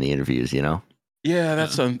contain that in the interviews, you know? Yeah,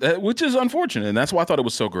 that's which is unfortunate, and that's why I thought it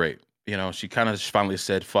was so great. You know, she kind of finally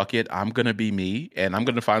said, "Fuck it, I'm gonna be me, and I'm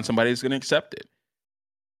gonna find somebody who's gonna accept it."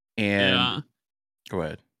 And go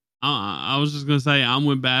ahead. I was just gonna say I'm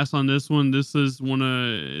with Bass on this one. This is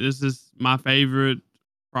my favorite,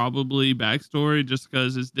 probably backstory, just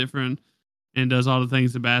because it's different and does all the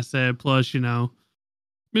things that Bass said. Plus, you know,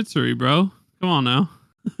 Mitsuri, bro. Come on now.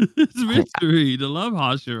 It's Mitsuri, the love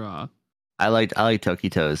Hashira. I like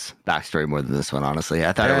Tokito's backstory more than this one, honestly.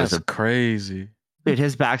 I thought it was crazy. Dude,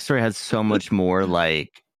 his backstory has so much more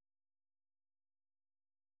like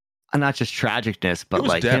not just tragicness, but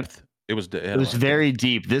like depth. It was very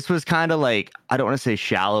deep. This was kind of like, I don't want to say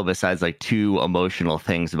shallow, besides like 2 emotional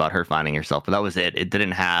things about her finding herself, but that was it. It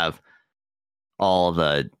didn't have all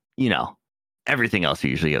the, you know, everything else you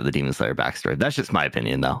usually get with the Demon Slayer backstory. That's just my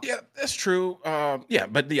opinion, though. Yeah, that's true.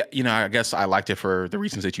 But you know, I guess I liked it for the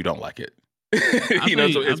reasons that you don't like it.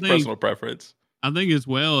 It's personal preference. I think as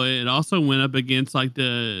well, it also went up against like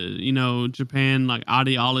the, you know, Japan like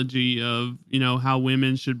ideology of, you know, how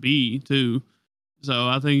women should be too. So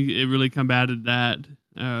I think it really combated that.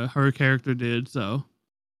 Her character did. So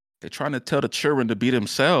they're trying to tell the children to be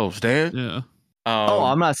themselves, Dan. Yeah.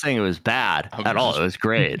 I'm not saying it was bad at all. It was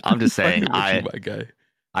great. I'm just saying I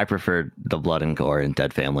preferred the blood and gore and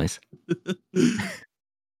dead families.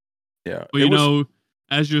 Yeah. Well, you know,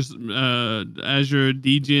 as your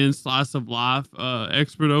DGN slice of life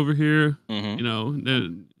expert over here, you know,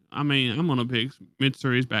 I'm gonna pick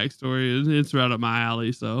Mitsuri's backstory. It's right up my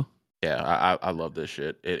alley. So yeah, I love this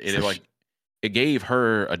shit. It gave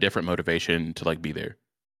her a different motivation to like be there,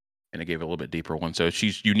 and it gave it a little bit deeper one. So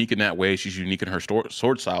she's unique in that way. She's unique in her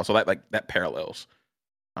sword style. So that parallels.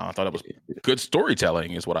 I thought it was good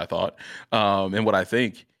storytelling, is what I thought, and what I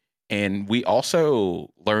think. And we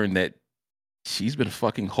also learned that she's been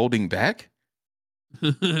fucking holding back.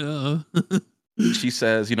 She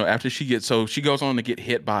says, you know, after she goes on to get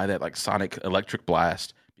hit by that like sonic electric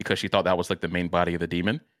blast because she thought that was like the main body of the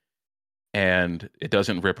demon. And it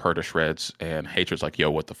doesn't rip her to shreds. And Hatred's like, yo,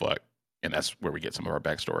 what the fuck? And that's where we get some of our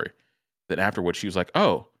backstory. Then afterwards, she was like,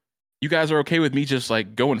 oh, you guys are okay with me just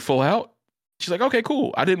like going full out? She's like, okay,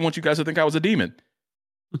 cool. I didn't want you guys to think I was a demon.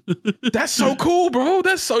 That's so cool, bro.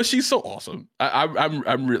 She's so awesome.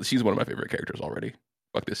 I'm really, she's one of my favorite characters already.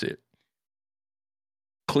 Fuck this shit.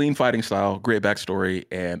 Clean fighting style, great backstory,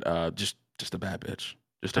 and just a bad bitch.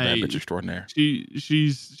 Just a bad bitch extraordinaire.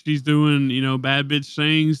 She's doing, you know, bad bitch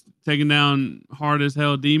things, taking down hard as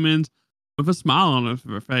hell demons with a smile on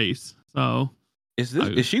her face. So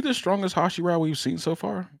is she the strongest Hashira we've seen so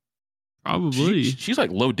far? Probably. She's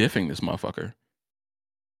like low diffing this motherfucker.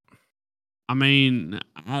 I mean,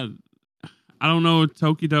 I don't know if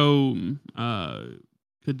Tokito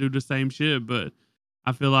could do the same shit, but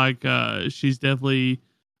I feel like she's definitely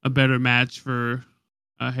a better match for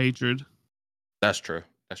Hatred. That's true.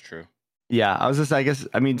 Yeah,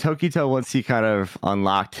 I mean, Tokito, once he kind of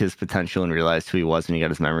unlocked his potential and realized who he was when he got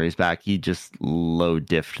his memories back, he just low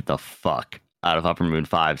diffed the fuck out of Upper Moon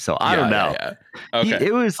 5. So I don't know. Yeah. Okay.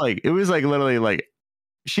 It was like literally like,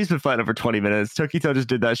 she's been fighting for 20 minutes. Tokito just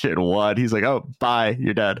did that shit in one. He's like, oh, bye,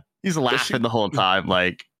 you're dead. He's laughing the whole time.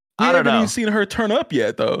 Like, I don't know. We haven't even seen her turn up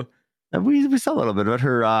yet, though. We saw a little bit about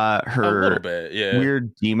her a little bit, yeah.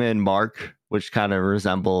 Weird demon mark, which kind of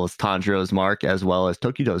resembles Tanjiro's mark, as well as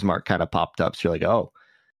Tokito's mark kind of popped up. So you're like, oh,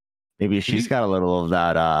 maybe she's got a little of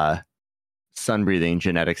that sun breathing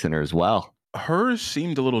genetics in her as well. Hers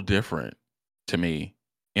seemed a little different to me.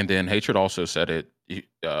 And then Hatred also said it. He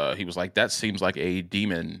was like, that seems like a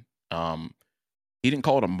demon. He didn't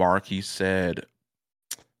call it a mark. He said,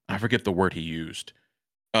 I forget the word he used.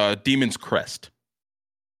 Demon's crest,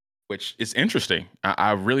 which is interesting.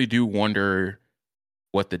 I really do wonder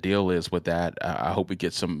what the deal is with that. I hope we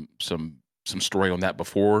get some story on that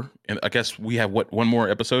before. And I guess we have one more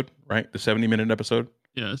episode, right? The 70-minute episode.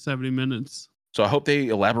 Yeah, 70 minutes. So I hope they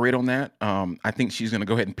elaborate on that. I think she's going to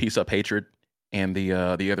go ahead and piece up Hatred. And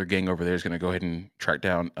the other gang over there is going to go ahead and track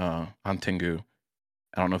down Tengu.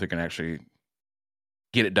 I don't know if they're going to actually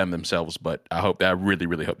get it done themselves. But I really,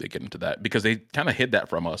 really hope they get into that because they kind of hid that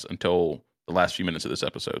from us until the last few minutes of this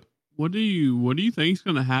episode. What do you think is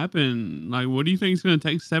going to happen? Like, what do you think is going to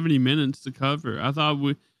take 70 minutes to cover? I thought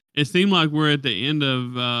it seemed like we're at the end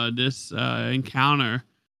of this encounter.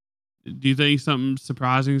 Do you think something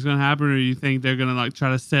surprising is going to happen, or do you think they're going to like try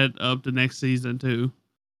to set up the next season too?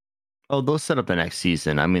 Oh, they'll set up the next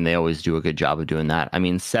season. I mean, they always do a good job of doing that. I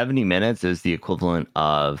mean, 70 minutes is the equivalent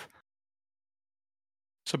of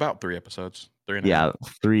it's about 3 episodes.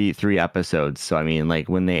 3.5. three episodes. So I mean, like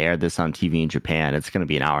when they air this on TV in Japan, it's going to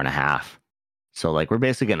be an hour and a half. So like we're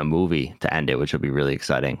basically getting a movie to end it, which will be really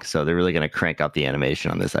exciting. So they're really going to crank up the animation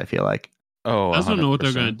on this, I feel like. Oh, I just don't know what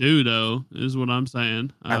they're 100%. going to do though, is what I'm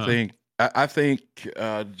saying. I think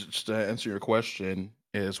just to answer your question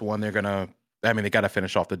is one they got to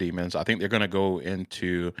finish off the demons. I think they're going to go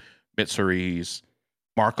into Mitsuri's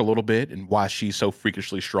mark a little bit and why she's so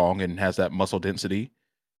freakishly strong and has that muscle density.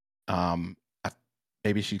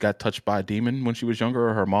 Maybe she got touched by a demon when she was younger,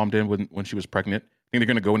 or her mom did when she was pregnant. I think they're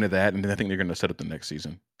going to go into that, and then I think they're going to set up the next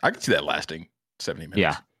season. I can see that lasting 70 minutes.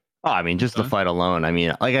 Yeah. Oh, I mean, just the fight alone. I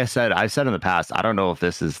mean, like I've said in the past, I don't know if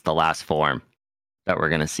this is the last form that we're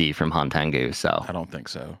going to see from Han Tengu. So I don't think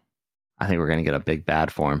so. I think we're going to get a big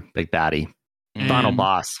bad form, big baddie, And final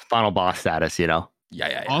boss status. You know.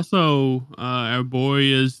 Yeah. Also, our boy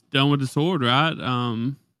is done with the sword, right?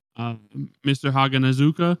 Mr.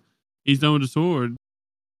 Haganazuka, he's done with the sword.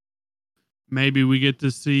 Maybe we get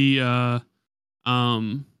to see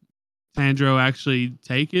Sandro actually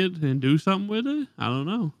take it and do something with it. I don't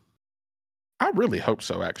know. I really hope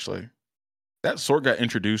so, actually. That sword got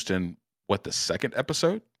introduced in, the second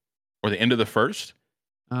episode? Or the end of the first?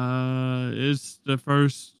 It's the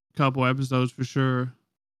first couple episodes for sure.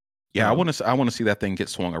 Yeah, I want to see that thing get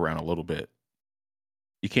swung around a little bit.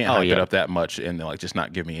 You can't hype it up that much and like just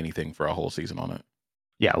not give me anything for a whole season on it.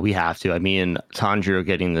 Yeah, we have to. I mean, Tanjiro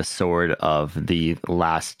getting the sword of the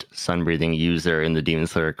last sun-breathing user in the Demon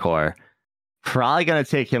Slayer Corps, probably going to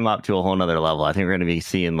take him up to a whole nother level. I think we're going to be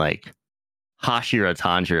seeing like Hashira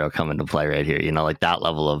Tanjiro come into play right here, you know, like that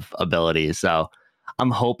level of ability. So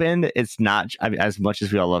I'm hoping it's not, I mean, as much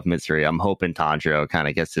as we all love Mitsuri, I'm hoping Tanjiro kind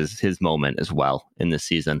of gets his moment as well in this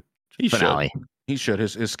season finale. He should.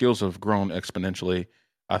 His skills have grown exponentially.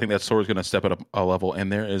 I think that sword is going to step it up a level, and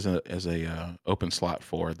there is a open slot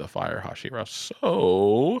for the Fire Hashira.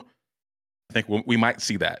 So I think we might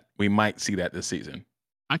see that. We might see that this season.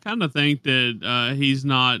 I kind of think that he's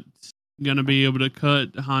not going to be able to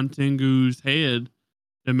cut Han Tengu's head,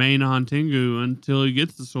 the main Han Tengu, until he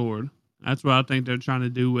gets the sword. That's what I think they're trying to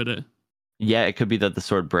do with it. Yeah, it could be that the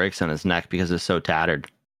sword breaks on his neck because it's so tattered.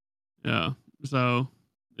 Yeah, so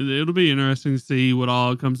it'll be interesting to see what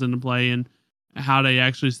all comes into play and how they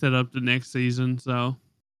actually set up the next season. So,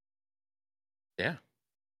 yeah.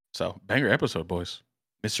 So, banger episode, boys.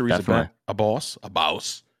 Mitsuri's a boss.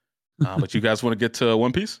 But you guys want to get to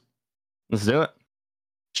One Piece? Let's do it.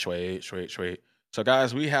 Sweet. So,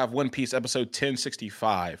 guys, we have One Piece episode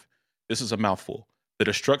 1065. This is a mouthful. The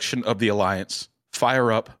destruction of the Alliance.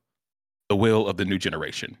 Fire up the will of the new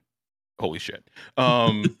generation. Holy shit.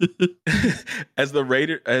 As the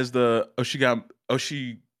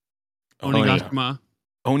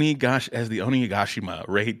Onigashima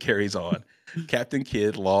raid carries on, Captain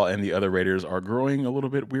Kidd, Law, and the other raiders are growing a little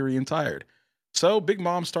bit weary and tired. So Big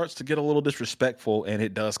Mom starts to get a little disrespectful, and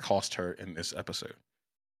it does cost her in this episode.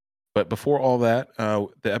 But before all that,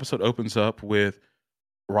 the episode opens up with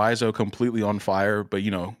Raizo completely on fire, but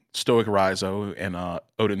stoic Raizo and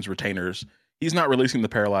Odin's retainers. He's not releasing the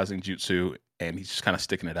paralyzing jutsu, and he's just kind of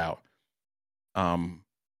sticking it out.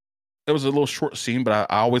 It was a little short scene, but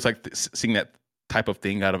I always like seeing that type of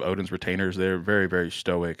thing out of Odin's retainers. They're very, very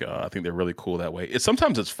stoic. I think they're really cool that way.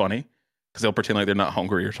 Sometimes it's funny because they'll pretend like they're not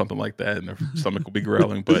hungry or something like that, and their stomach will be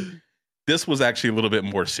growling. But this was actually a little bit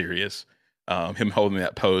more serious. Him holding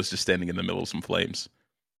that pose, just standing in the middle of some flames,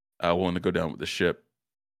 willing to go down with the ship.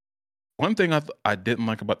 One thing I didn't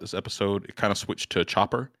like about this episode, it kind of switched to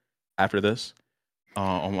Chopper after this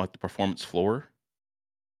on like the performance floor.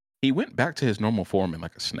 He went back to his normal form in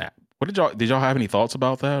like a snap. Did y'all have any thoughts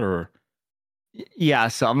about that, or? Yeah,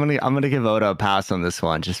 so I'm gonna give Oda a pass on this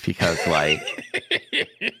one just because like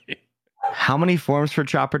how many forms for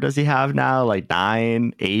Chopper does he have now? Like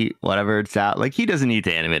 9, 8, whatever it's at. Like he doesn't need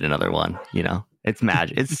to animate another one, you know. It's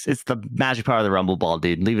magic. it's the magic power of the Rumble Ball,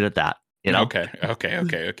 dude. Leave it at that. You know?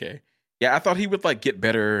 Okay. Yeah, I thought he would like get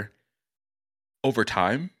better over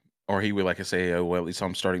time, or he would like say, "Oh, well, at least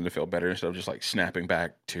I'm starting to feel better," instead of just like snapping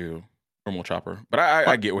back to normal Chopper. But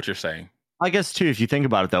I get what you're saying. I guess too, if you think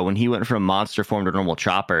about it though, when he went from monster form to normal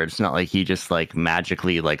Chopper, it's not like he just like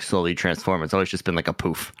magically like slowly transformed. It's always just been like a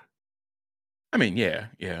poof. I mean, yeah.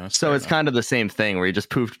 That's So fair it's enough. kind of the same thing where he just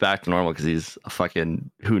poofed back to normal because he's a fucking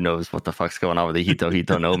who knows what the fuck's going on with the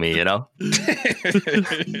Hito no Mi, you know?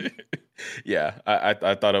 Yeah,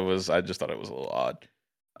 I thought it was. I just thought it was a little odd.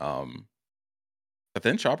 But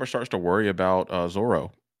then Chopper starts to worry about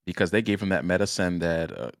Zoro because they gave him that medicine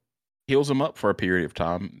that heals him up for a period of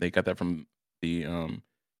time. They got that from the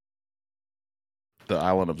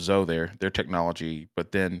island of Zo there, their technology.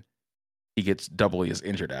 But then he gets doubly as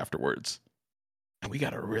injured afterwards. And we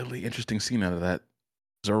got a really interesting scene out of that.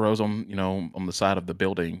 Zoro's on the side of the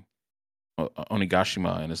building,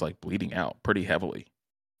 Onigashima, and is like bleeding out pretty heavily,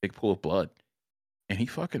 big pool of blood, and he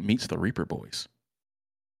fucking meets the Reaper boys.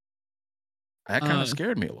 That kind of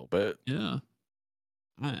scared me a little bit. Yeah.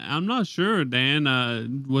 I'm not sure,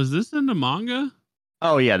 Dan. Was this in the manga?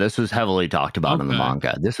 Oh yeah, this was heavily talked about in the Okay.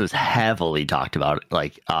 manga. This was heavily talked about,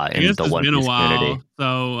 like I in guess the it's One been a Piece community. while,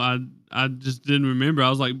 so I just didn't remember. I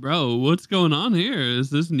was like, bro, what's going on here? Is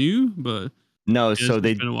this new? But No, it's so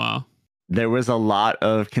been a while. there was a lot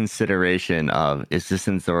of consideration of, is this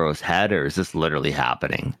in Zoro's head or is this literally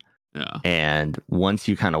happening? Yeah. And once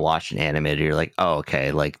you kind of watch an animated, you're like, oh,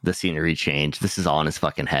 okay, like the scenery changed. This is all in his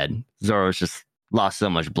fucking head. Zoro's just lost so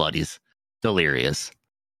much blood. He's delirious.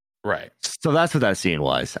 Right. So that's what that scene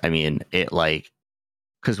was. I mean, it like,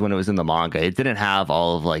 because when it was in the manga, it didn't have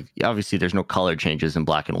all of like, obviously there's no color changes in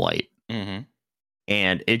black and white. Mm-hmm.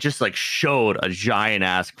 And it just like showed a giant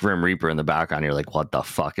ass Grim Reaper in the background. You're like, what the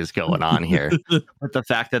fuck is going on here? But the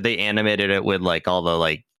fact that they animated it with like all the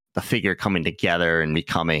like the figure coming together and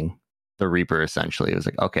becoming the Reaper, essentially, it was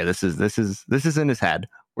like, okay, this is in his head.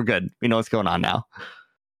 We're good. We know what's going on now.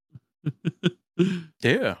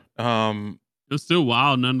 Yeah. It was still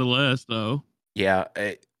wild nonetheless, though. Yeah.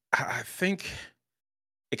 I think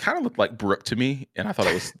it kind of looked like Brook to me, and I thought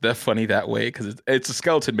it was that funny that way because it's a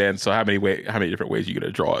skeleton man. So how many different ways are you gonna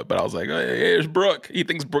draw it? But I was like, hey, here's Brook. He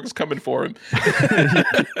thinks Brook's coming for him.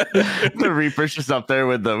 The Reaper's just up there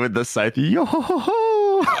with the scythe. Yo ho ho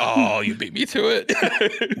ho. Oh, you beat me to it.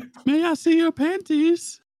 May I see your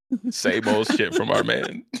panties? Same old shit from our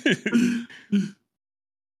man.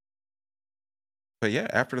 But yeah,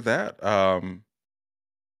 after that,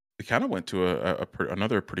 we kind of went to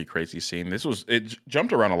another pretty crazy scene. It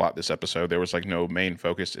jumped around a lot this episode. There was like no main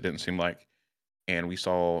focus. It didn't seem like, and we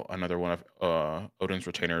saw another one of Odin's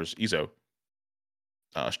retainers, Izo,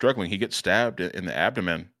 struggling. He gets stabbed in the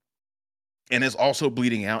abdomen, and is also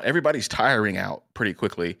bleeding out. Everybody's tiring out pretty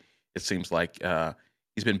quickly. It seems like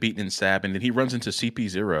he's been beaten and stabbed, and then he runs into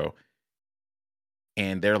CP0,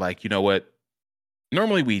 and they're like, you know what?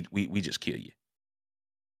 Normally we just kill you.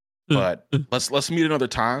 But let's meet another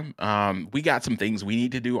time. We got some things we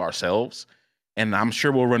need to do ourselves, and I'm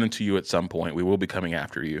sure we'll run into you at some point. We will be coming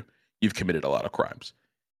after you. You've committed a lot of crimes.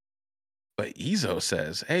 But Izo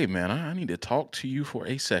says, "Hey man, I need to talk to you for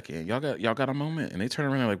a second. Y'all got a moment?" And they turn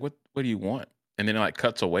around and like, "What do you want?" And then it like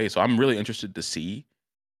cuts away. So I'm really interested to see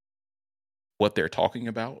what they're talking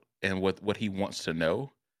about and what he wants to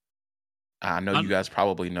know. I know you guys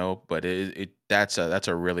probably know, but that's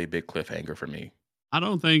a really big cliffhanger for me. I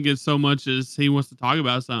don't think it's so much as he wants to talk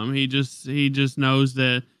about something. He just knows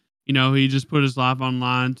that, he just put his life on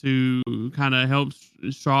line to kind of help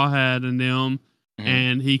Straw Hat and them,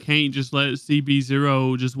 and he can't just let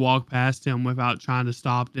CB0 just walk past him without trying to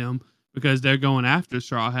stop them because they're going after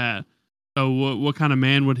Straw Hat. So what kind of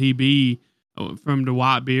man would he be from the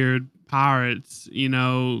Whitebeard pirates, and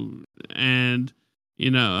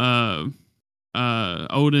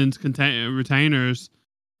Odin's retainers?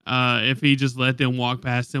 If he just let them walk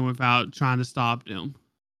past him without trying to stop them.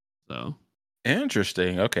 So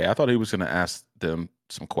interesting. Okay, I thought he was going to ask them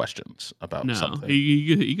some questions about something.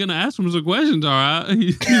 He gonna ask them some questions. All right,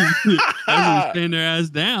 he's gonna stand their ass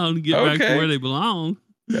down, get back to where they belong.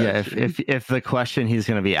 Yeah, if the question he's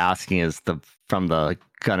going to be asking is from the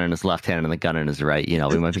gun in his left hand and the gun in his right, we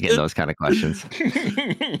might be getting those kind of questions.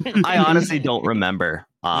 I honestly don't remember.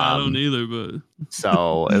 I don't either, but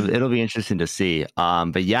so it'll be interesting to see.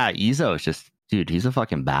 But yeah, Izo is just, dude, he's a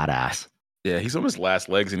fucking badass. Yeah, he's on his last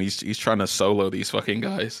legs, and he's trying to solo these fucking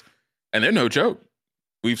guys, and they're no joke.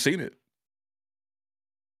 We've seen it.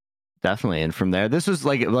 Definitely. And from there, this was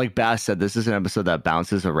like Bass said, this is an episode that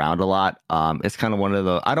bounces around a lot. It's kind of one of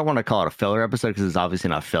the, I don't want to call it a filler episode because it's obviously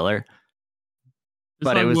not filler. It's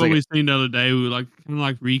but like it was what like we seen the other day. We kind of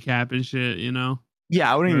like recap and shit,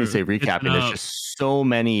 Yeah, I wouldn't even say recapping. There's just so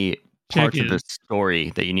many parts of the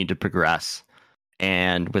story that you need to progress.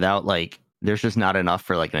 And without there's just not enough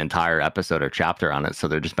for an entire episode or chapter on it. So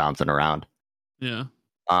they're just bouncing around. Yeah.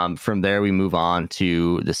 From there, we move on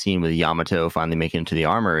to the scene with Yamato finally making it to the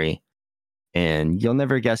armory. And you'll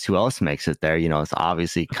never guess who else makes it there. It's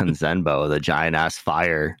obviously Kanzenbo, the giant ass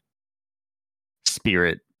fire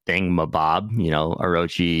spirit thingamabob.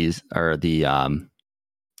 Orochi's or the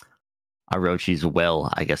Orochi's will,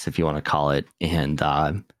 I guess, if you want to call it. And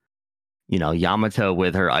Yamato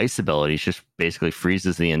with her ice abilities just basically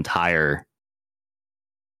freezes the entire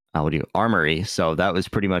armory. So that was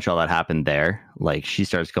pretty much all that happened there. Like, she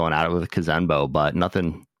starts going at it with Kanzenbo, but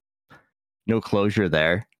nothing, no closure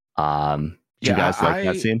there. Did you guys like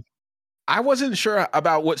that scene? I wasn't sure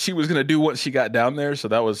about what she was gonna do once she got down there, so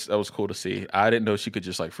that was cool to see. I didn't know she could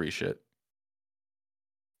just like free shit.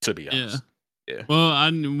 To be honest, yeah.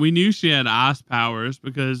 Well, we knew she had ice powers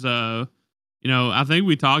because, I think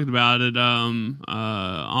we talked about it on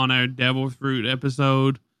our Devil Fruit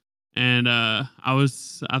episode, and I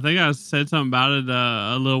think I said something about it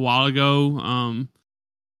a little while ago,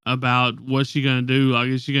 about what she gonna do. Like,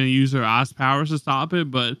 is she gonna use her ice powers to stop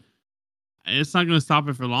it? But it's not going to stop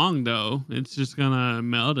it for long, though. It's just going to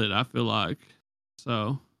melt it, I feel like.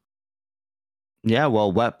 So. Yeah,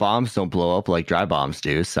 well, wet bombs don't blow up like dry bombs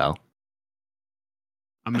do, so.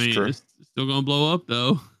 I mean, it's still going to blow up,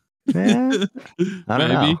 though. Yeah, I don't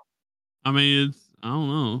know. I mean, I don't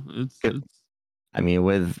know. It's I mean,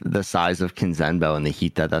 with the size of Kanzenbo and the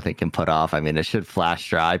heat that thing can put off, I mean, it should flash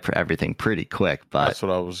dry everything pretty quick. But that's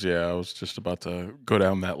what I was just about to go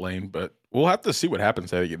down that lane, but we'll have to see what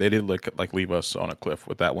happens. They did like leave us on a cliff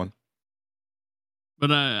with that one.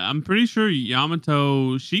 But I'm pretty sure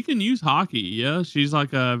Yamato, she can use hockey. Yeah, she's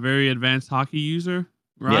like a very advanced hockey user,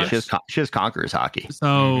 right? Yeah, she has Conqueror's hockey.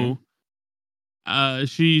 So,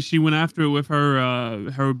 she went after it with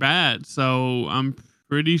her bat. So I'm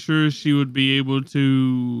pretty sure she would be able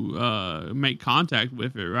to make contact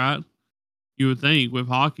with it, right? You would think with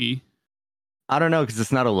hockey. I don't know, because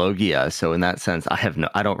it's not a Logia, so in that sense,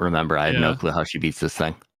 I don't remember. I have no clue how she beats this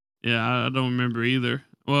thing. Yeah, I don't remember either.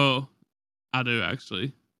 Well, I do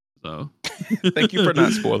actually. So thank you for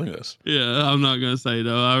not spoiling us. Yeah, I'm not gonna say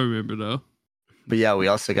though. I remember though. But yeah, we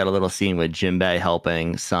also got a little scene with Jinbei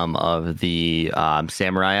helping some of the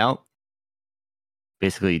samurai out,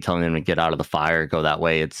 basically telling them to get out of the fire, go that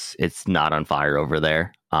way. It's not on fire over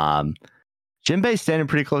there. Jinbei's standing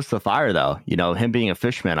pretty close to the fire, though. Him being a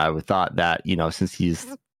fisherman, I would thought that, since he's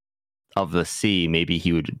of the sea, maybe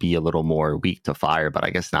he would be a little more weak to fire, but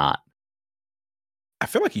I guess not. I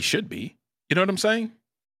feel like he should be. You know what I'm saying?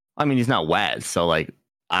 I mean, he's not wet, so like,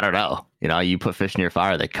 I don't know. You put fish in your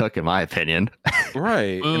fire, they cook, in my opinion.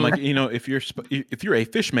 Right. And like, if you're a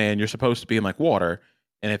fish man, you're supposed to be in like water,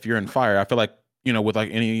 and if you're in fire, I feel like, with like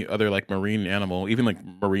any other like marine animal, even like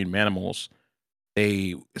marine mammals,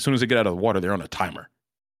 as soon as they get out of the water, they're on a timer.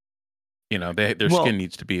 Their skin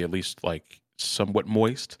needs to be at least like somewhat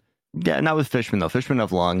moist. Yeah, not with fishermen though. Fishermen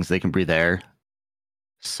have lungs; they can breathe air.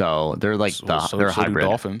 So they're like they're hybrid.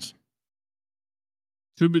 Dolphins.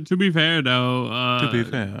 To be fair though, I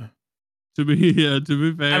mean,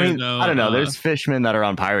 though, I don't know. There's fishermen that are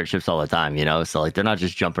on pirate ships all the time, So like they're not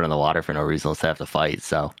just jumping in the water for no reason unless they have to fight.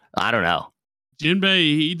 So I don't know.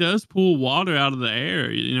 Jinbei, he does pull water out of the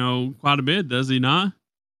air, quite a bit, does he not?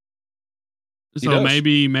 So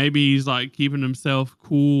maybe he's like keeping himself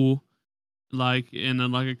cool, like in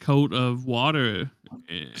a coat of water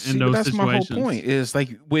in those that's situations. My whole point is like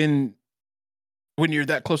when you're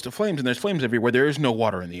that close to flames and there's flames everywhere, there is no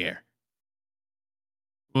water in the air.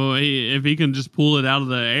 Well, if he can just pull it out of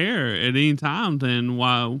the air at any time, then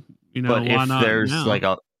why? But why if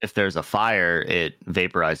not? If there's a fire, it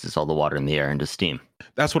vaporizes all the water in the air into steam.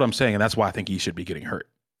 That's what I'm saying, and that's why I think he should be getting hurt.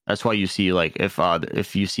 That's why you see like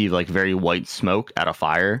if you see like very white smoke at a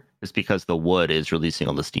fire, it's because the wood is releasing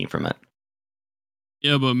all the steam from it.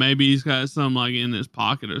 Yeah, but maybe he's got some like in his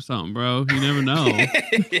pocket or something, bro. You never know.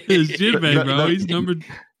 It's Jinbei, bro.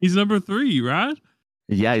 He's number 3, right?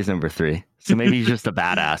 Yeah, he's number 3. So maybe he's just a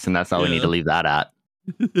badass, and that's all we need to leave that at.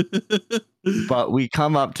 But we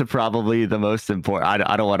come up to probably the most important.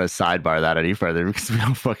 I don't want to sidebar that any further because we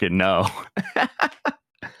don't fucking know.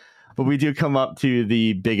 But we do come up to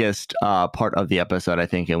the biggest part of the episode, I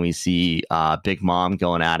think, and we see Big Mom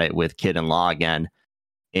going at it with Kid and Law again.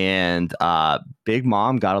 And Big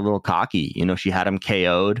Mom got a little cocky. She had him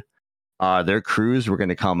KO'd. Their crews were going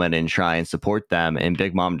to come in and try and support them. And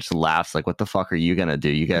Big Mom just laughs like, what the fuck are you going to do?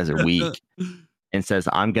 You guys are weak. And says,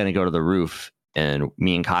 I'm going to go to the roof. And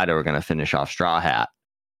me and Kaido are going to finish off Straw Hat.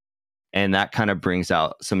 And that kind of brings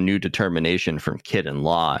out some new determination from Kid and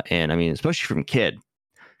Law. And I mean, especially from Kid.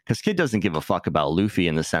 Because Kid doesn't give a fuck about Luffy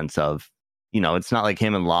in the sense of, it's not like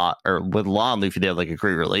him and Law, or with Law and Luffy, they have like a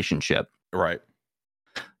great relationship. Right.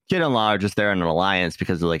 Kid and Law are just there in an alliance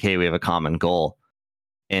because they're like, hey, we have a common goal.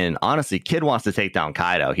 And honestly, Kid wants to take down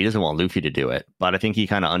Kaido. He doesn't want Luffy to do it. But I think he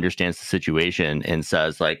kind of understands the situation and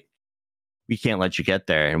says, like, we can't let you get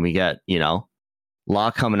there. And we get,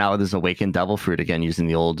 Law coming out with his awakened devil fruit again using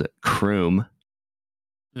the old Kroom.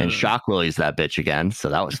 And Shock Willie's that bitch again. So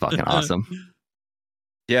that was fucking awesome.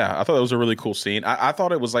 Yeah, I thought it was a really cool scene. I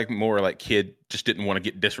thought it was like more like Kid just didn't want to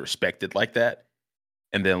get disrespected like that.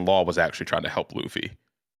 And then Law was actually trying to help Luffy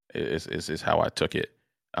is how I took it.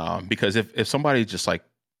 Because if somebody just like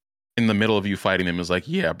in the middle of you fighting them is like,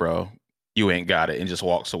 yeah, bro, you ain't got it, and just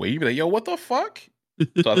walks away, you'd be like, yo, what the fuck?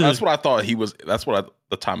 So that's what I thought he was. That's what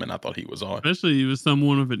the timing I thought he was on. Especially with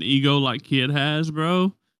someone with an ego like Kid has,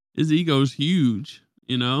 bro. His ego's huge,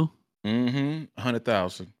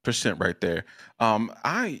 100,000% right there.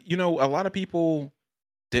 A lot of people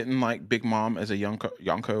didn't like Big Mom as a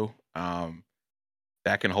Yonko.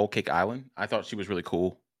 Back in Whole Cake Island, I thought she was really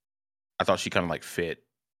cool. I thought she kind of like fit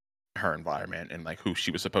her environment and like who she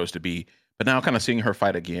was supposed to be. But now kind of seeing her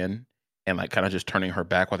fight again and like kind of just turning her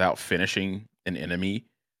back without finishing an enemy,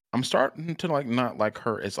 I'm starting to like not like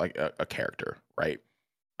her as like a character, right?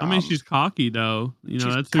 I mean, she's cocky though. She's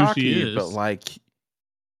that's cocky, who she is. But like,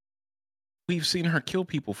 we've seen her kill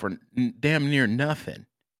people for damn near nothing.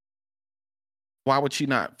 Why would she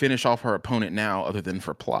not finish off her opponent now, other than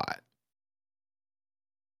for plot?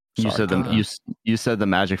 You said the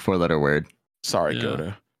magic 4-letter word. Sorry,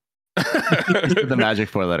 Goda. The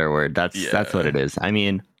magic 4-letter word. That's what it is. I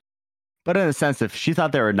mean, but in a sense, if she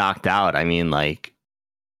thought they were knocked out, I mean, like,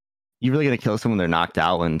 you really gonna kill someone they're knocked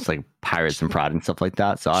out when it's like pirates and pride and stuff like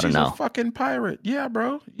that? So I don't know. She's a fucking pirate. Yeah,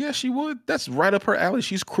 bro. Yeah, she would. That's right up her alley.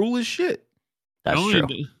 She's cruel as shit. That's true.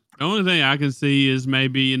 The only thing I can see is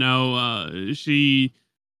maybe, she,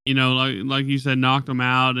 like you said, knocked them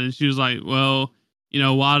out, and she was like, well,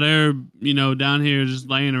 while they're, down here just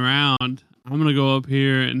laying around, I'm going to go up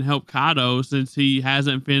here and help Kaido since he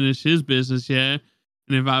hasn't finished his business yet.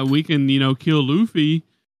 And if we can, kill Luffy,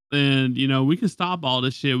 then, we can stop all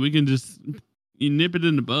this shit. We can just nip it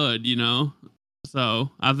in the bud, So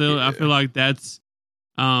I feel like that's,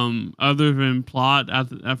 other than plot, I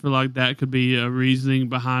feel like that could be a reasoning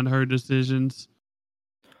behind her decisions.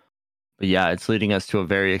 But yeah, it's leading us to a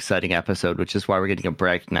very exciting episode, which is why we're getting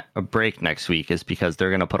a break next week, is because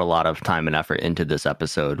they're going to put a lot of time and effort into this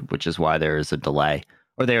episode, which is why there is a delay,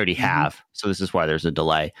 or they already have. So this is why there's a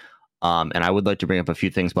delay. And I would like to bring up a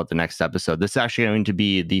few things about the next episode. This is actually going to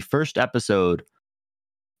be the first episode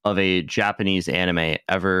of a Japanese anime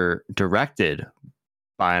ever directed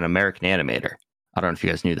by an American animator. I don't know if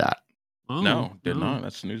you guys knew that. Oh, no, did not.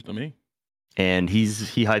 That's news to me. And he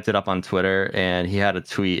hyped it up on Twitter, and he had a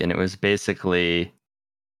tweet, and it was basically,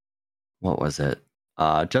 what was it?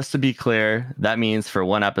 Just to be clear, that means for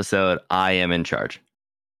one episode, I am in charge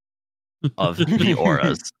of the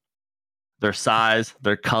auras. Their size,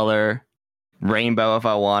 their color, rainbow if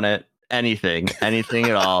I want it, anything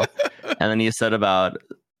at all. And then he said about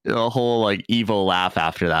a whole like evil laugh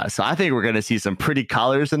after that. So I think we're going to see some pretty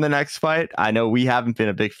colors in the next fight. I know we haven't been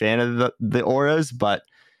a big fan of the auras, but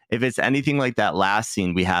if it's anything like that last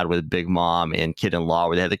scene we had with Big Mom and Kid and Law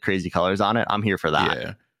where they had the crazy colors on it, I'm here for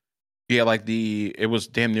that. Yeah, like it was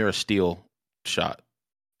damn near a steal shot.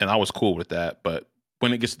 And I was cool with that. But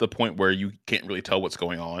when it gets to the point where you can't really tell what's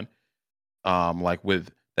going on, like with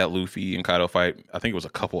that Luffy and Kaido fight, I think it was a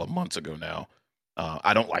couple of months ago now.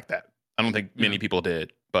 I don't like that. I don't think many people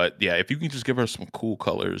did. But yeah, if you can just give her some cool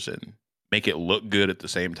colors and make it look good at the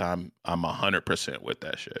same time, I'm 100% with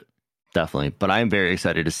that shit. Definitely. But I am very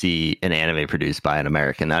excited to see an anime produced by an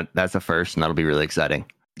American. That's a first, and that'll be really exciting.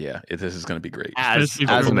 Yeah, this is going to be great. As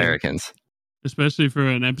Americans. Especially for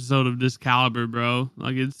an episode of this caliber, bro.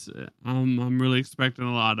 Like I'm really expecting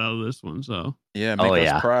a lot out of this one. So yeah, make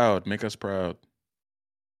us proud. Make us proud.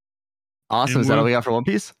 Awesome. Is that all we got for One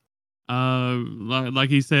Piece? Like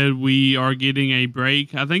he said, we are getting a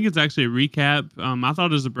break. I think it's actually a recap. I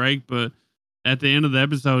thought it was a break, but at the end of the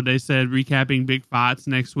episode, they said recapping big fights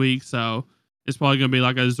next week. So it's probably going to be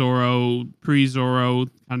like a Zoro, pre-Zoro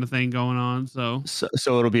kind of thing going on. So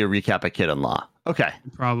it'll be a recap of Kid and Law. Okay.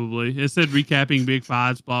 Probably. It said recapping big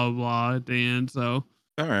fights, blah, blah, blah at the end. So,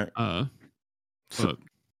 all right.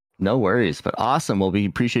 No worries, but awesome. Well, we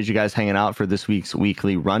appreciate you guys hanging out for this week's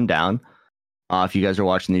weekly rundown. If you guys are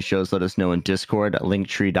watching these shows, let us know in Discord at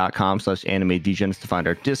linktree.com/animedegens to find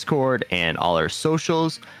our Discord and all our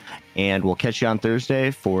socials. And we'll catch you on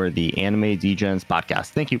Thursday for the Anime Degens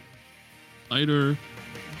podcast. Thank you. Later.